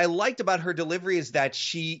what I liked about her delivery is that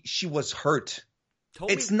she was hurt.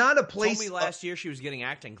 Not a place. Told me last year she was getting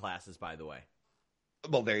acting classes, by the way.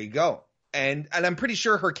 Well, there you go. And I'm pretty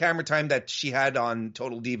sure her camera time that she had on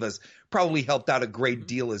Total Divas probably helped out a great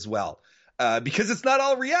deal as well. Because it's not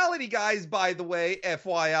all reality, guys, by the way,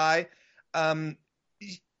 FYI.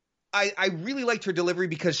 I really liked her delivery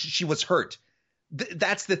because she was hurt.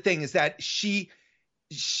 That's the thing, is that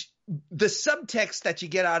the subtext that you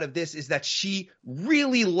get out of this is that she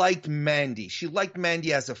really liked Mandy. She liked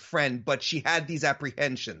Mandy as a friend, but she had these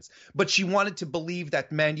apprehensions. But she wanted to believe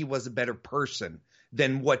that Mandy was a better person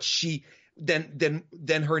than what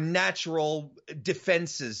than her natural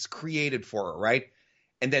defenses created for her, right?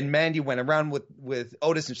 And then Mandy went around with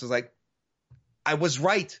Otis and she was like, I was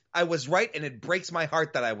right, and it breaks my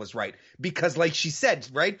heart that I was right. Because like she said,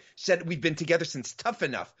 right? She said, we've been together since Tough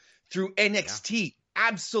Enough, through NXT,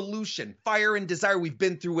 Absolution, Fire and Desire. We've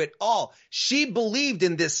been through it all. She believed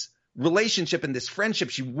in this relationship and this friendship.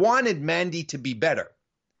 She wanted Mandy to be better.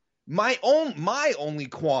 My only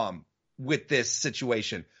qualm with this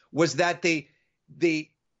situation was that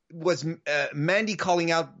Mandy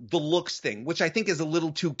calling out the looks thing, which I think is a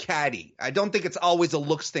little too catty. I don't think it's always a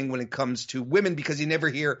looks thing when it comes to women, because you never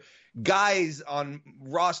hear guys on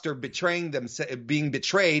roster betraying them, being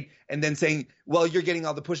betrayed, and then saying, well, you're getting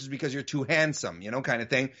all the pushes because you're too handsome, kind of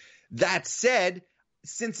thing. That said,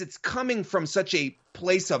 since it's coming from such a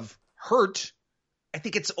place of hurt, I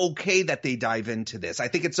think it's okay that they dive into this. I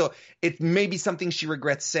think it may be something she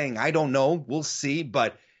regrets saying. I don't know. We'll see.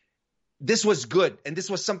 But this was good. And this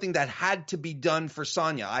was something that had to be done for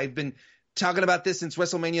Sonya. I've been talking about this since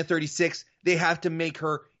WrestleMania 36. They have to make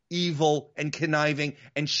her evil and conniving.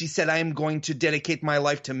 And she said, I am going to dedicate my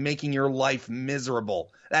life to making your life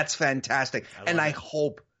miserable. That's fantastic. I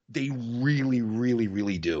hope they really, really,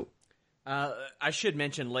 really do. I should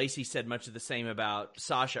mention Lacey said much of the same about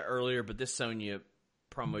Sasha earlier, but this Sonya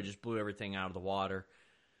promo just blew everything out of the water.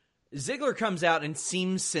 Ziggler comes out and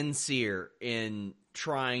seems sincere in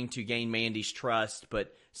trying to gain Mandy's trust,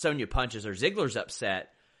 but Sonya punches her. Ziggler's upset.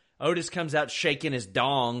 Otis comes out shaking his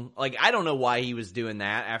dong. Like, I don't know why he was doing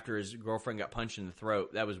that after his girlfriend got punched in the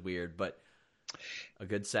throat. That was weird, but a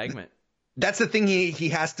good segment. That's the thing he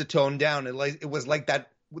has to tone down. It was like that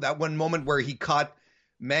one moment where he caught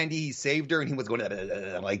Mandy, he saved her, and he was going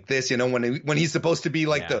like this, when he's supposed to be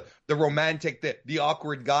like the romantic, the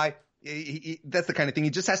awkward guy. That's the kind of thing.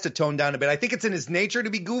 He just has to tone down a bit. I think it's in his nature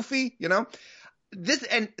to be goofy, This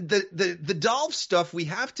and the Dolph stuff, we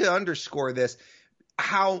have to underscore this,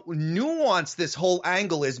 how nuanced this whole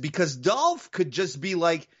angle is, because Dolph could just be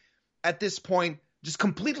like, at this point, just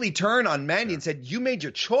completely turn on Mandy and said, you made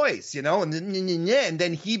your choice, and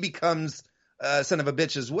then he becomes son of a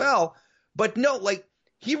bitch as well. But no, like,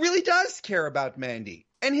 he really does care about Mandy,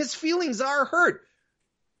 and his feelings are hurt.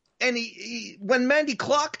 And he when Mandy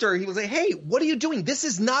clocked her, he was like, hey, what are you doing? This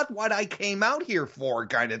is not what I came out here for,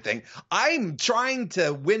 kind of thing. I'm trying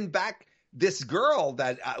to win back this girl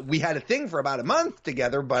that we had a thing for about a month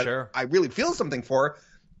together, but I really feel something for her.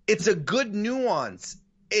 It's a good nuance,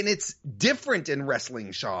 and it's different in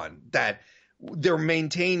wrestling, Sean, that they're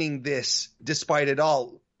maintaining this despite it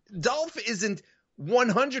all. Dolph isn't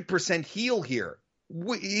 100% heel here.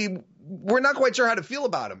 We're not quite sure how to feel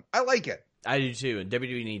about him. I like it. I do too, and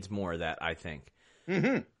WWE needs more of that, I think.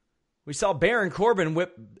 Mm-hmm. We saw Baron Corbin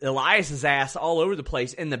whip Elias's ass all over the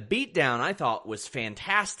place, and the beatdown I thought was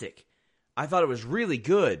fantastic. I thought it was really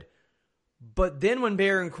good. But then when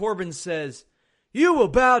Baron Corbin says, you will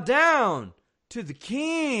bow down to the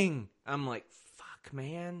king, I'm like, fuck,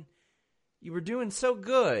 man. You were doing so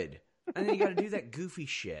good. And then you got to do that goofy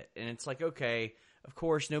shit. And it's like, okay, of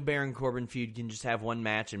course, no Baron Corbin feud can just have one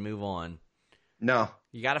match and move on. No.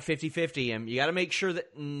 You got to 50-50 him. You got to make sure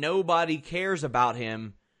that nobody cares about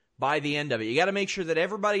him by the end of it. You got to make sure that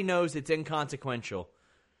everybody knows it's inconsequential.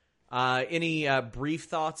 Any brief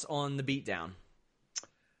thoughts on the beatdown?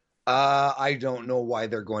 I don't know why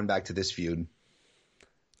they're going back to this feud.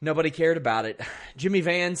 Nobody cared about it. Jimmy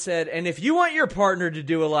Van said, and if you want your partner to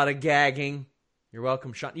do a lot of gagging, you're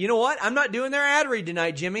welcome, Sean. You know what? I'm not doing their ad read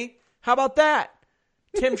tonight, Jimmy. How about that?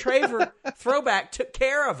 Tim Traver, throwback, took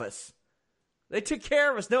care of us. They took care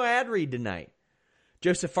of us. No ad read tonight.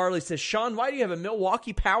 Joseph Farley says, Sean, why do you have a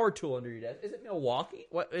Milwaukee power tool under your desk? Is it Milwaukee?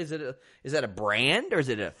 What is it? Is that a brand or is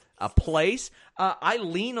it a place? I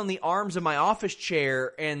lean on the arms of my office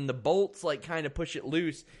chair and the bolts like kind of push it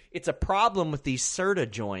loose. It's a problem with these Serta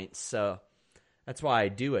joints, so that's why I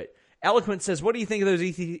do it. Eloquent says, what do you think of those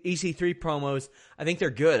EC3 promos? I think they're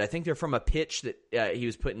good. I think they're from a pitch that he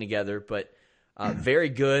was putting together, but very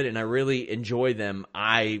good, and I really enjoy them.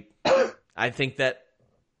 I think that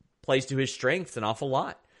plays to his strengths an awful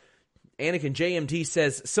lot. Anakin JMT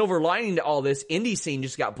says, silver lining to all this, indie scene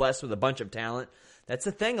just got blessed with a bunch of talent. That's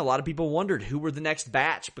the thing. A lot of people wondered who were the next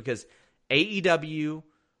batch because AEW,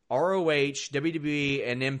 ROH, WWE,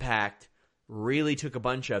 and Impact really took a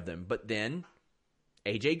bunch of them. But then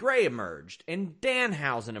AJ Gray emerged, and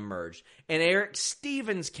Danhausen emerged, and Eric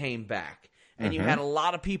Stevens came back. And you had a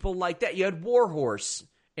lot of people like that. You had Warhorse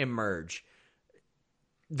emerge.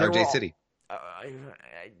 RJ City.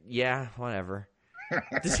 Yeah, whatever.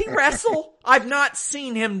 Does he wrestle? I've not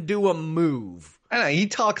seen him do a move. I know he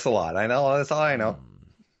talks a lot. I know that's all I know.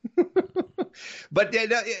 but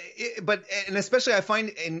and especially I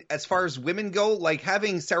find as far as women go, like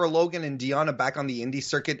having Sarah Logan and Deonna back on the indie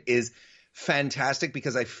circuit is fantastic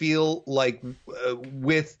because I feel like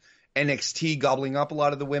with NXT gobbling up a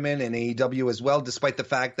lot of the women and AEW as well, despite the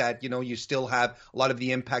fact that you still have a lot of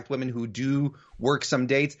the Impact women who do work some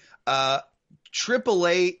dates.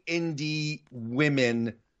 AAA indie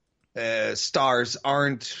women stars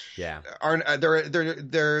aren't they're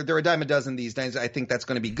a dime a dozen these days. I think that's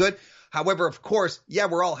going to be good. However, of course,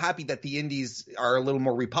 we're all happy that the indies are a little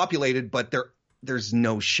more repopulated, but there's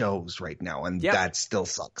no shows right now, and that still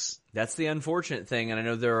sucks. That's the unfortunate thing, and I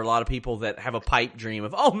know there are a lot of people that have a pipe dream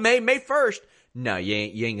of May 1st. No, you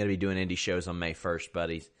ain't going to be doing indie shows on May 1st,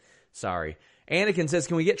 buddies. Sorry. Anakin says,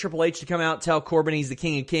 can we get Triple H to come out, tell Corbin he's the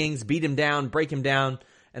King of Kings, beat him down, break him down,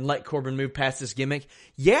 and let Corbin move past this gimmick?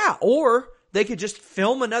 Yeah, or they could just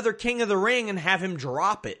film another King of the Ring and have him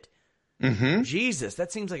drop it. Mm-hmm. Jesus,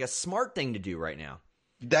 that seems like a smart thing to do right now.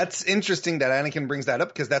 That's interesting that Anakin brings that up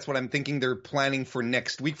because that's what I'm thinking they're planning for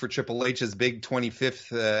next week for Triple H's big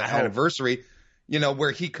 25th anniversary.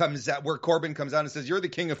 Where he comes out, where Corbin comes out and says, "You're the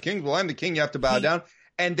King of Kings. Well, I'm the King. You have to bow down."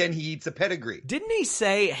 And then he eats a pedigree. Didn't he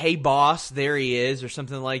say, "Hey, boss, there he is," or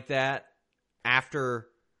something like that after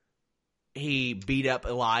he beat up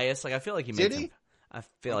Elias? Like I feel like he made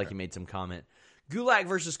he made some comment. Gulak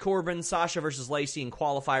versus Corbin, Sasha versus Lacey in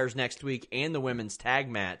qualifiers next week, and the women's tag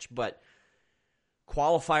match. But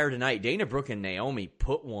qualifier tonight, Dana Brooke and Naomi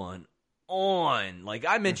put one on. Like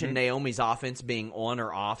I mentioned, Naomi's offense being on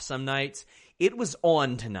or off some nights. It was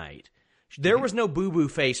on tonight. There was no boo-boo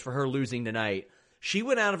face for her losing tonight. She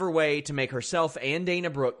went out of her way to make herself and Dana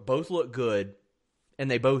Brooke both look good,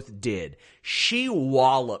 and they both did. She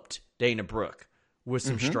walloped Dana Brooke with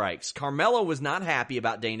some strikes. Carmella was not happy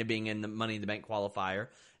about Dana being in the Money in the Bank qualifier.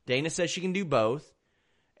 Dana says she can do both,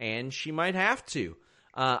 and she might have to.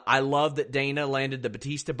 I love that Dana landed the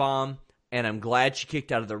Batista bomb, and I'm glad she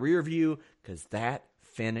kicked out of the rear view because that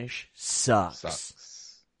finish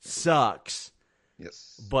sucks.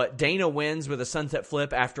 Yes. But Dana wins with a sunset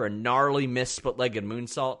flip after a gnarly missed split-legged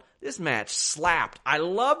moonsault. This match slapped. I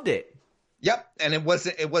loved it. Yep, and it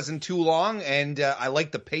wasn't too long, and I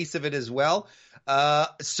like the pace of it as well.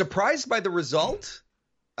 Surprised by the result.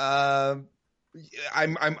 I'm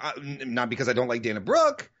not because I don't like Dana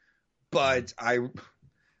Brooke, but I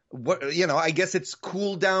guess it's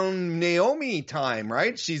cool down Naomi time,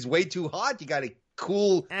 right? She's way too hot. You got to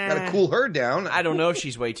cool her down. I don't know if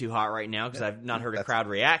she's way too hot right now because I've not heard a crowd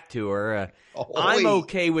react to her. Oh, I'm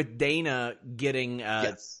okay with Dana getting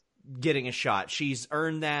a shot. She's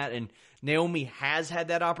earned that, and Naomi has had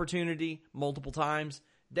that opportunity multiple times.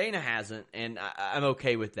 Dana hasn't, and I'm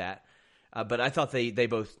okay with that. But I thought they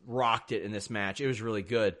both rocked it in this match. It was really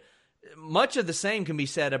good. Much of the same can be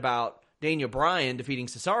said about Daniel Bryan defeating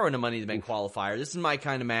Cesaro in a Money in the Bank qualifier. This is my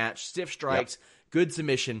kind of match. Stiff strikes, good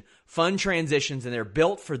submission, fun transitions, and they're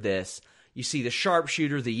built for this. You see the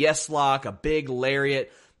sharpshooter, the yes lock, a big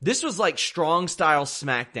lariat. This was like strong style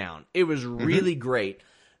SmackDown. It was really great.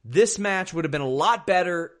 This match would have been a lot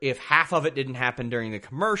better if half of it didn't happen during the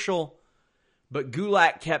commercial, but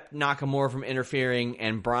Gulak kept Nakamura from interfering,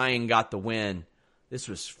 and Bryan got the win. This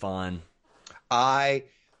was fun. I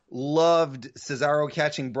loved Cesaro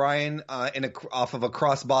catching Bryan off of a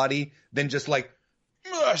crossbody, then just like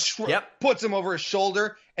puts him over his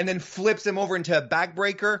shoulder, and then flips him over into a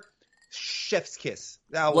backbreaker. Chef's kiss.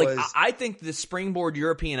 I think the springboard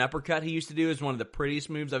European uppercut he used to do is one of the prettiest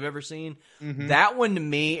moves I've ever seen. That one to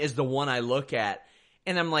me is the one I look at,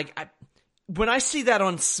 and I'm like, when I see that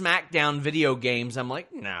on SmackDown video games, I'm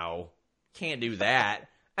like, no, can't do that.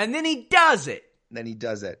 And then he does it.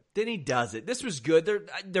 This was good.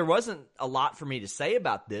 There wasn't a lot for me to say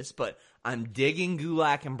about this, but I'm digging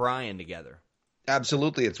Gulak and Bryan together.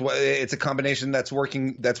 Absolutely, it's a combination that's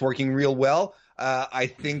working real well. I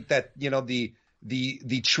think that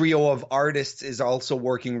the trio of artists is also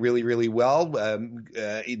working really, really well,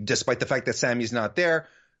 despite the fact that Sammy's not there.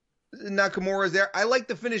 Nakamura's there. I like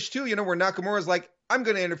the finish too, where Nakamura's like, I'm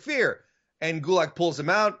going to interfere, and Gulak pulls him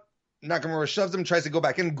out. Nakamura shoves him, tries to go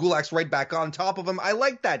back in. Gulak's right back on top of him. I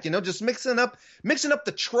like that, just mixing up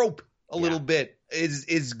the trope a little bit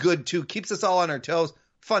is good too. Keeps us all on our toes.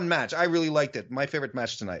 Fun match. I really liked it. My favorite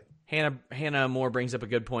match tonight. Hannah Moore brings up a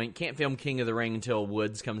good point. Can't film King of the Ring until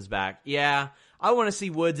Woods comes back. Yeah, I want to see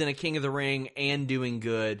Woods in a King of the Ring and doing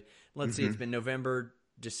good. Let's see, it's been November,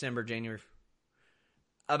 December, January.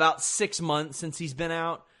 About 6 months since he's been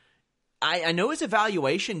out. I know his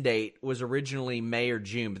evaluation date was originally May or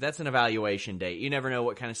June, but that's an evaluation date. You never know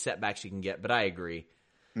what kind of setbacks you can get, but I agree.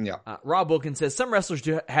 Yeah. Rob Wilkins says, some wrestlers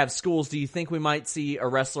do have schools. Do you think we might see a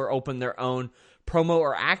wrestler open their own promo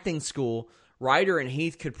or acting school? Ryder and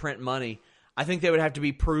Heath could print money. I think they would have to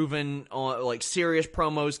be proven on like serious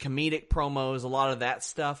promos, comedic promos, a lot of that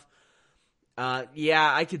stuff.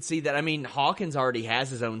 Yeah, I could see that. I mean, Hawkins already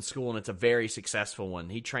has his own school, and it's a very successful one.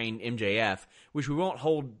 He trained MJF, which we won't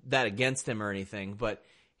hold that against him or anything, but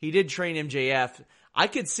he did train MJF. I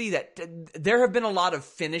could see that there have been a lot of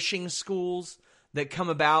finishing schools that come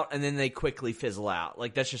about, and then they quickly fizzle out.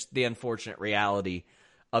 Like, that's just the unfortunate reality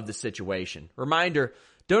of the situation. Reminder,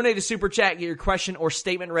 donate a super chat, get your question or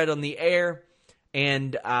statement read on the air,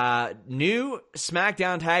 and new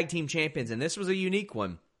SmackDown Tag Team Champions, and this was a unique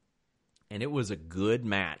one. And it was a good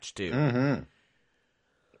match, too.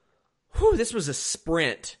 Whew, this was a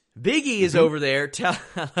sprint. Big E is over there.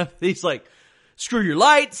 He's like, screw your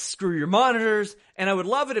lights, screw your monitors. And I would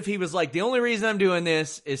love it if he was like, the only reason I'm doing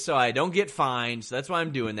this is so I don't get fined. So that's why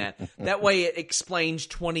I'm doing that. That way it explains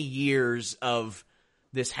 20 years of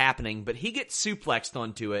this happening. But he gets suplexed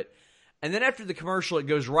onto it. And then after the commercial, it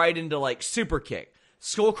goes right into like super kick,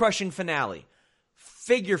 skull crushing finale,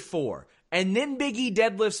 figure four. And then Big E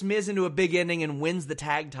deadlifts Miz into a big ending and wins the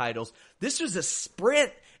tag titles. This was a sprint,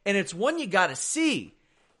 and it's one you got to see.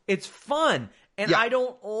 It's fun. And I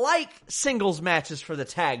don't like singles matches for the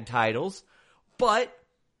tag titles, but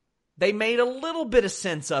they made a little bit of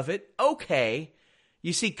sense of it. Okay.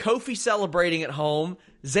 You see Kofi celebrating at home,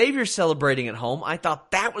 Xavier celebrating at home. I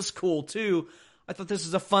thought that was cool too. I thought this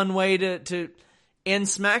was a fun way to end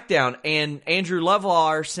SmackDown. And Andrew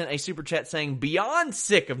Lovelar sent a super chat saying, beyond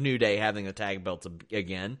sick of New Day having the tag belts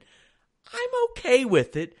again. I'm okay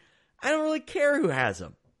with it. I don't really care who has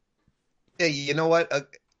them. Hey, you know what?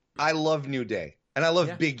 I love New Day. And I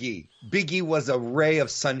love Big E. Big E was a ray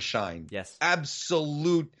of sunshine. Yes.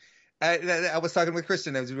 Absolute. I was talking with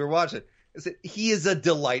Kristen as we were watching. I said, he is a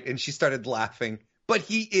delight. And she started laughing. But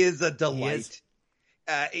he is a delight.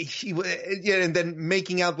 And then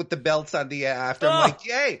making out with the belts on the after. I'm like,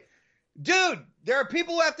 hey, dude, there are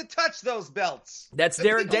people who have to touch those belts. That's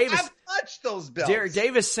Derek Davis. Have touched those belts. Derek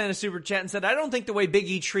Davis sent a super chat and said, I don't think the way Big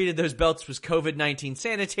E treated those belts was COVID-19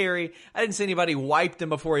 sanitary. I didn't see anybody wipe them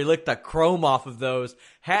before he licked the chrome off of those.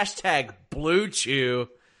 Hashtag Blue Chew.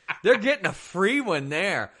 They're getting a free one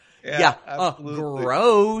there. Yeah, absolutely.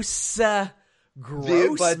 Gross.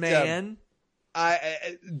 Gross, man.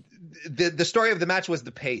 The story of the match was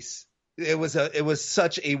the pace. It was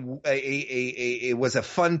such a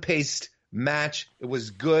fun paced match. It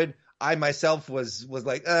was good. I myself was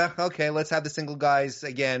like, okay, let's have the single guys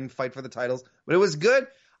again fight for the titles. But it was good.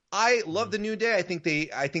 I love the New Day. I think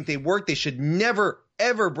they work. They should never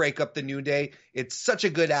ever break up the New Day. It's such a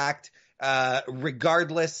good act.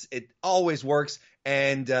 Regardless, it always works.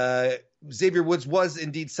 And Xavier Woods was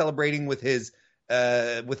indeed celebrating with his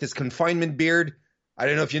confinement beard. I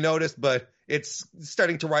don't know if you noticed, but it's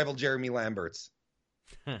starting to rival Jeremy Lambert's.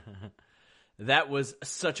 That was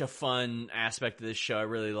such a fun aspect of this show. I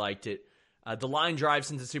really liked it. The Line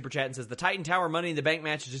drives into Super Chat and says, the Titan Tower Money in the Bank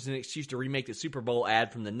match is just an excuse to remake the Super Bowl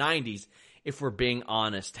ad from the 90s, if we're being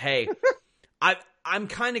honest. Hey, I'm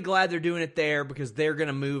kind of glad they're doing it there because they're going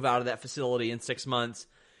to move out of that facility in 6 months.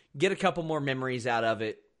 Get a couple more memories out of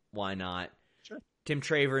it. Why not? Sure. Tim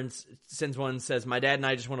Traver sends one and says, my dad and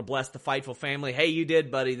I just want to bless the Fightful family. Hey, you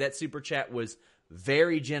did, buddy. That Super Chat was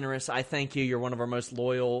very generous. I thank you. You're one of our most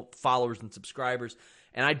loyal followers and subscribers.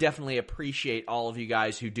 And I definitely appreciate all of you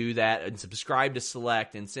guys who do that and subscribe to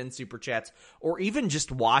Select and send Super Chats or even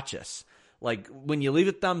just watch us. Like when you leave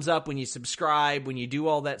a thumbs up, when you subscribe, when you do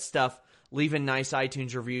all that stuff, leaving nice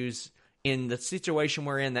iTunes reviews. In the situation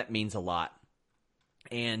we're in, that means a lot.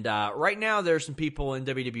 And right now there's some people in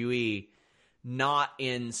WWE not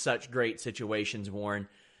in such great situations, Warren.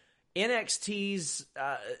 NXT's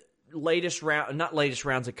latest round, not latest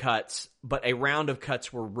rounds of cuts, but a round of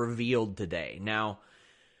cuts were revealed today. Now,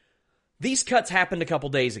 these cuts happened a couple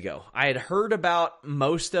days ago. I had heard about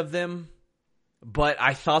most of them, but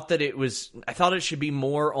I thought it should be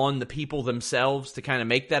more on the people themselves to kind of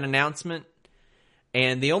make that announcement.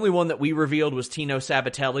 And the only one that we revealed was Tino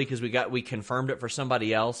Sabbatelli because we confirmed it for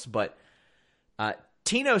somebody else. But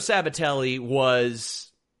Tino Sabbatelli was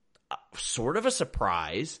sort of a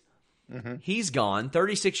surprise. Mm-hmm. He's gone,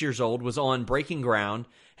 36 years old, was on Breaking Ground,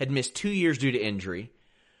 had missed 2 years due to injury.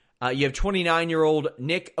 You have 29-year-old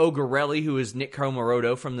Nick Ogarelli, who is Nick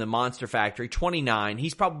Comoroto from the Monster Factory, 29.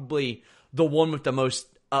 He's probably the one with the most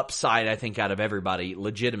upside, I think, out of everybody,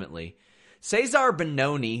 legitimately. Cesar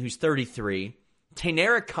Bononi, who's 33.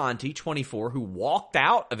 Taynara Conti, 24, who walked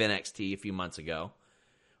out of NXT a few months ago.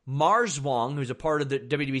 Mars Wong, who's a part of the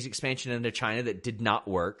WWE's expansion into China that did not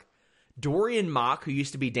work. Dorian Mock, who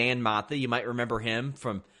used to be Dan Matha. You might remember him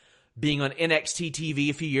from being on NXT TV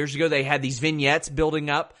a few years ago. They had these vignettes building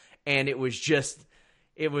up, and it was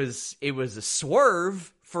a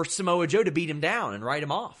swerve for Samoa Joe to beat him down and write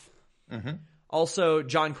him off. Mm-hmm. Also,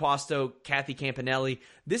 John Quasto, Kathy Campanelli.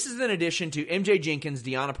 This is in addition to MJ Jenkins,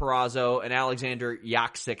 Deonna Purrazzo, and Alexander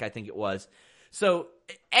Yaksik, I think it was. So,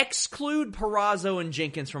 exclude Purrazzo and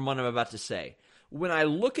Jenkins from what I'm about to say. When I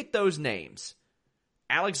look at those names,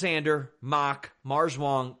 Alexander, Mock, Mars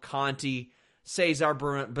Wong, Conti, Cesar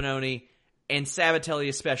Bononi, and Sabbatelli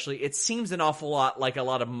especially, it seems an awful lot like a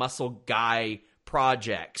lot of muscle guy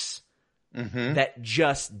projects that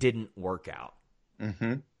just didn't work out.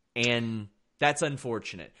 Mm-hmm. And that's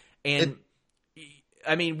unfortunate. And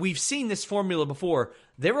I mean, we've seen this formula before.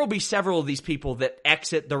 There will be several of these people that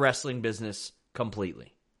exit the wrestling business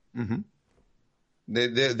completely. Mm-hmm.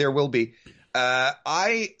 There will be.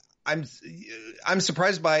 I'm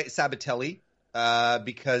surprised by Sabbatelli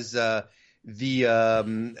because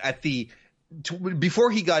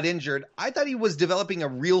before he got injured, I thought he was developing a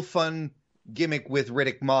real fun gimmick with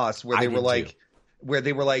Riddick Moss, where they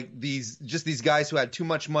were like these guys who had too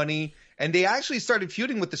much money, and they actually started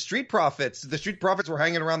feuding with the Street Profits. The Street Profits were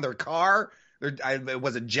hanging around their car. It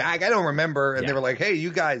was a Jag, I don't remember, and they were like, "Hey,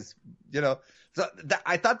 you guys, you know." So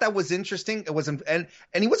I thought that was interesting. It wasn't, and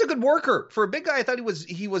he was a good worker for a big guy. I thought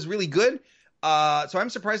he was really good. So I'm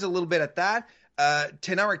surprised a little bit at that.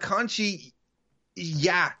 Taynara Conti,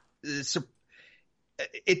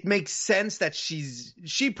 it makes sense that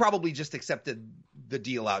she probably just accepted the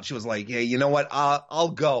deal out. She was like, hey, you know what? I'll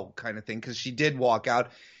go kind of thing, because she did walk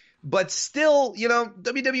out. But still,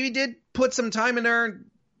 WWE did put some time in her,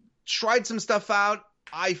 tried some stuff out.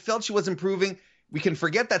 I felt she was improving. We can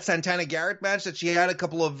forget that Santana Garrett match that she had a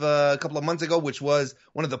couple of months ago, which was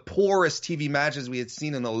one of the poorest TV matches we had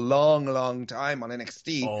seen in a long, long time on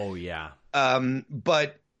NXT. Oh, yeah.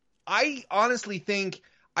 But I honestly think,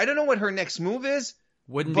 I don't know what her next move is.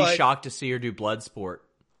 Wouldn't be shocked to see her do Bloodsport.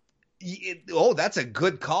 That's a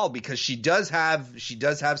good call, because she does have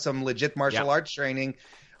some legit martial arts training.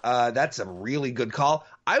 That's a really good call.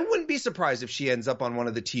 I wouldn't be surprised if she ends up on one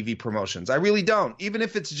of the TV promotions. I really don't. Even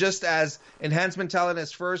if it's just as enhancement talent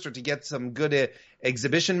as first, or to get some good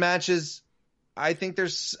exhibition matches. I think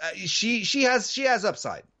there's she has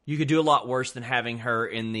upside. You could do a lot worse than having her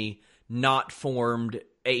in the not formed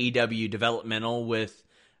AEW developmental with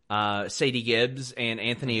Sadie Gibbs and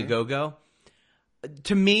Anthony Ogogo.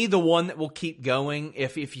 To me, the one that will keep going,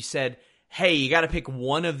 if you said, hey, you got to pick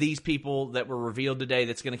one of these people that were revealed today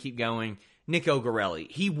that's going to keep going, Nick Ogarelli.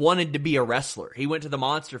 He wanted to be a wrestler. He went to the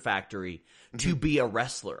Monster Factory to be a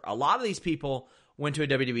wrestler. A lot of these people went to a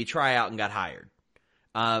WWE tryout and got hired.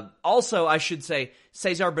 Also, I should say,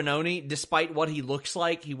 Cesar Bononi, despite what he looks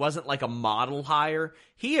like, he wasn't like a model hire.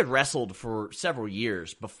 He had wrestled for several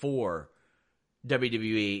years before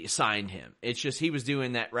WWE signed him. It's just he was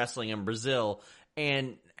doing that wrestling in Brazil,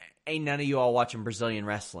 and ain't none of you all watching Brazilian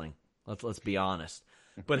wrestling. Let's be honest.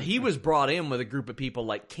 But he was brought in with a group of people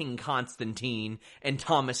like King Constantine and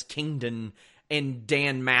Thomas Kingdon and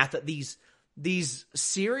Dan Math. These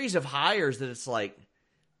series of hires that it's like,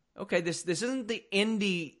 okay, this isn't the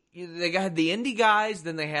indie. They had the indie guys,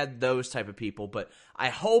 then they had those type of people. But I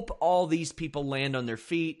hope all these people land on their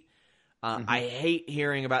feet. I hate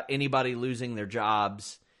hearing about anybody losing their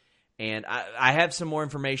jobs. And I have some more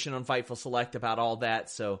information on Fightful Select about all that,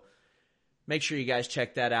 so make sure you guys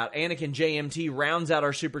check that out. Anakin JMT rounds out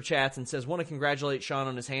our super chats and says, want to congratulate Sean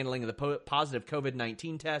on his handling of the positive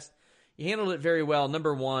COVID-19 test. You handled it very well.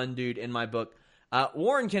 Number one, dude, in my book.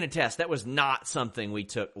 Warren can attest, that was not something we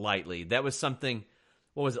took lightly. That was something,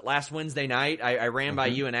 what was it, last Wednesday night? I ran by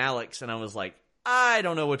you and Alex, and I was like, I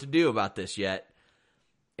don't know what to do about this yet.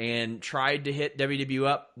 And tried to hit WW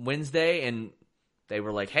up Wednesday, and they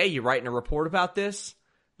were like, hey, you writing a report about this?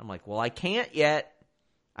 I'm like, well, I can't yet.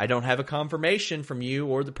 I don't have a confirmation from you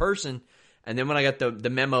or the person. And then when I got the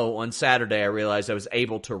memo on Saturday, I realized I was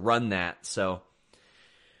able to run that. So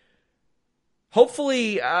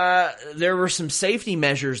hopefully there were some safety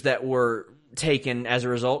measures that were taken as a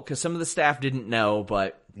result, because some of the staff didn't know,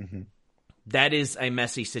 but that is a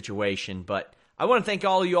messy situation. But I want to thank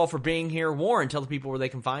all of you all for being here. Warren, tell the people where they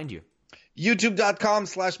can find you.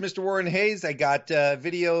 YouTube.com/Mr. Warren Hayes. I got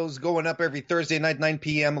videos going up every Thursday night, 9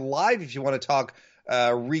 p.m. live. If you want to talk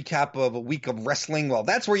recap of a week of wrestling, well,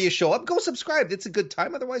 that's where you show up. Go subscribe. It's a good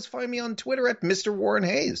time. Otherwise, find me on Twitter at Mr. Warren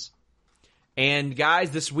Hayes. And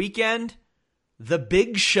guys, this weekend, the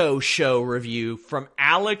Big Show review from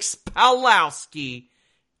Alex Pawlowski.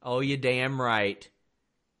 Oh, you damn right.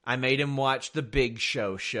 I made him watch the Big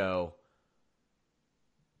Show.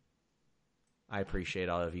 I appreciate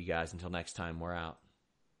all of you guys. Until next time, we're out.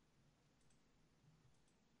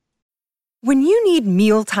 When you need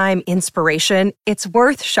mealtime inspiration, it's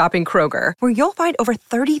worth shopping Kroger, where you'll find over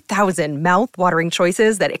 30,000 mouth-watering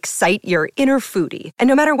choices that excite your inner foodie. And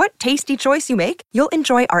no matter what tasty choice you make, you'll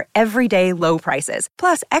enjoy our everyday low prices,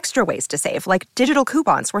 plus extra ways to save, like digital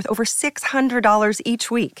coupons worth over $600 each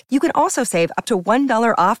week. You can also save up to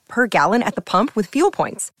 $1 off per gallon at the pump with fuel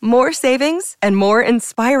points. More savings and more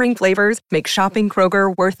inspiring flavors make shopping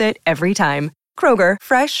Kroger worth it every time. Kroger,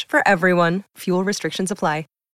 fresh for everyone. Fuel restrictions apply.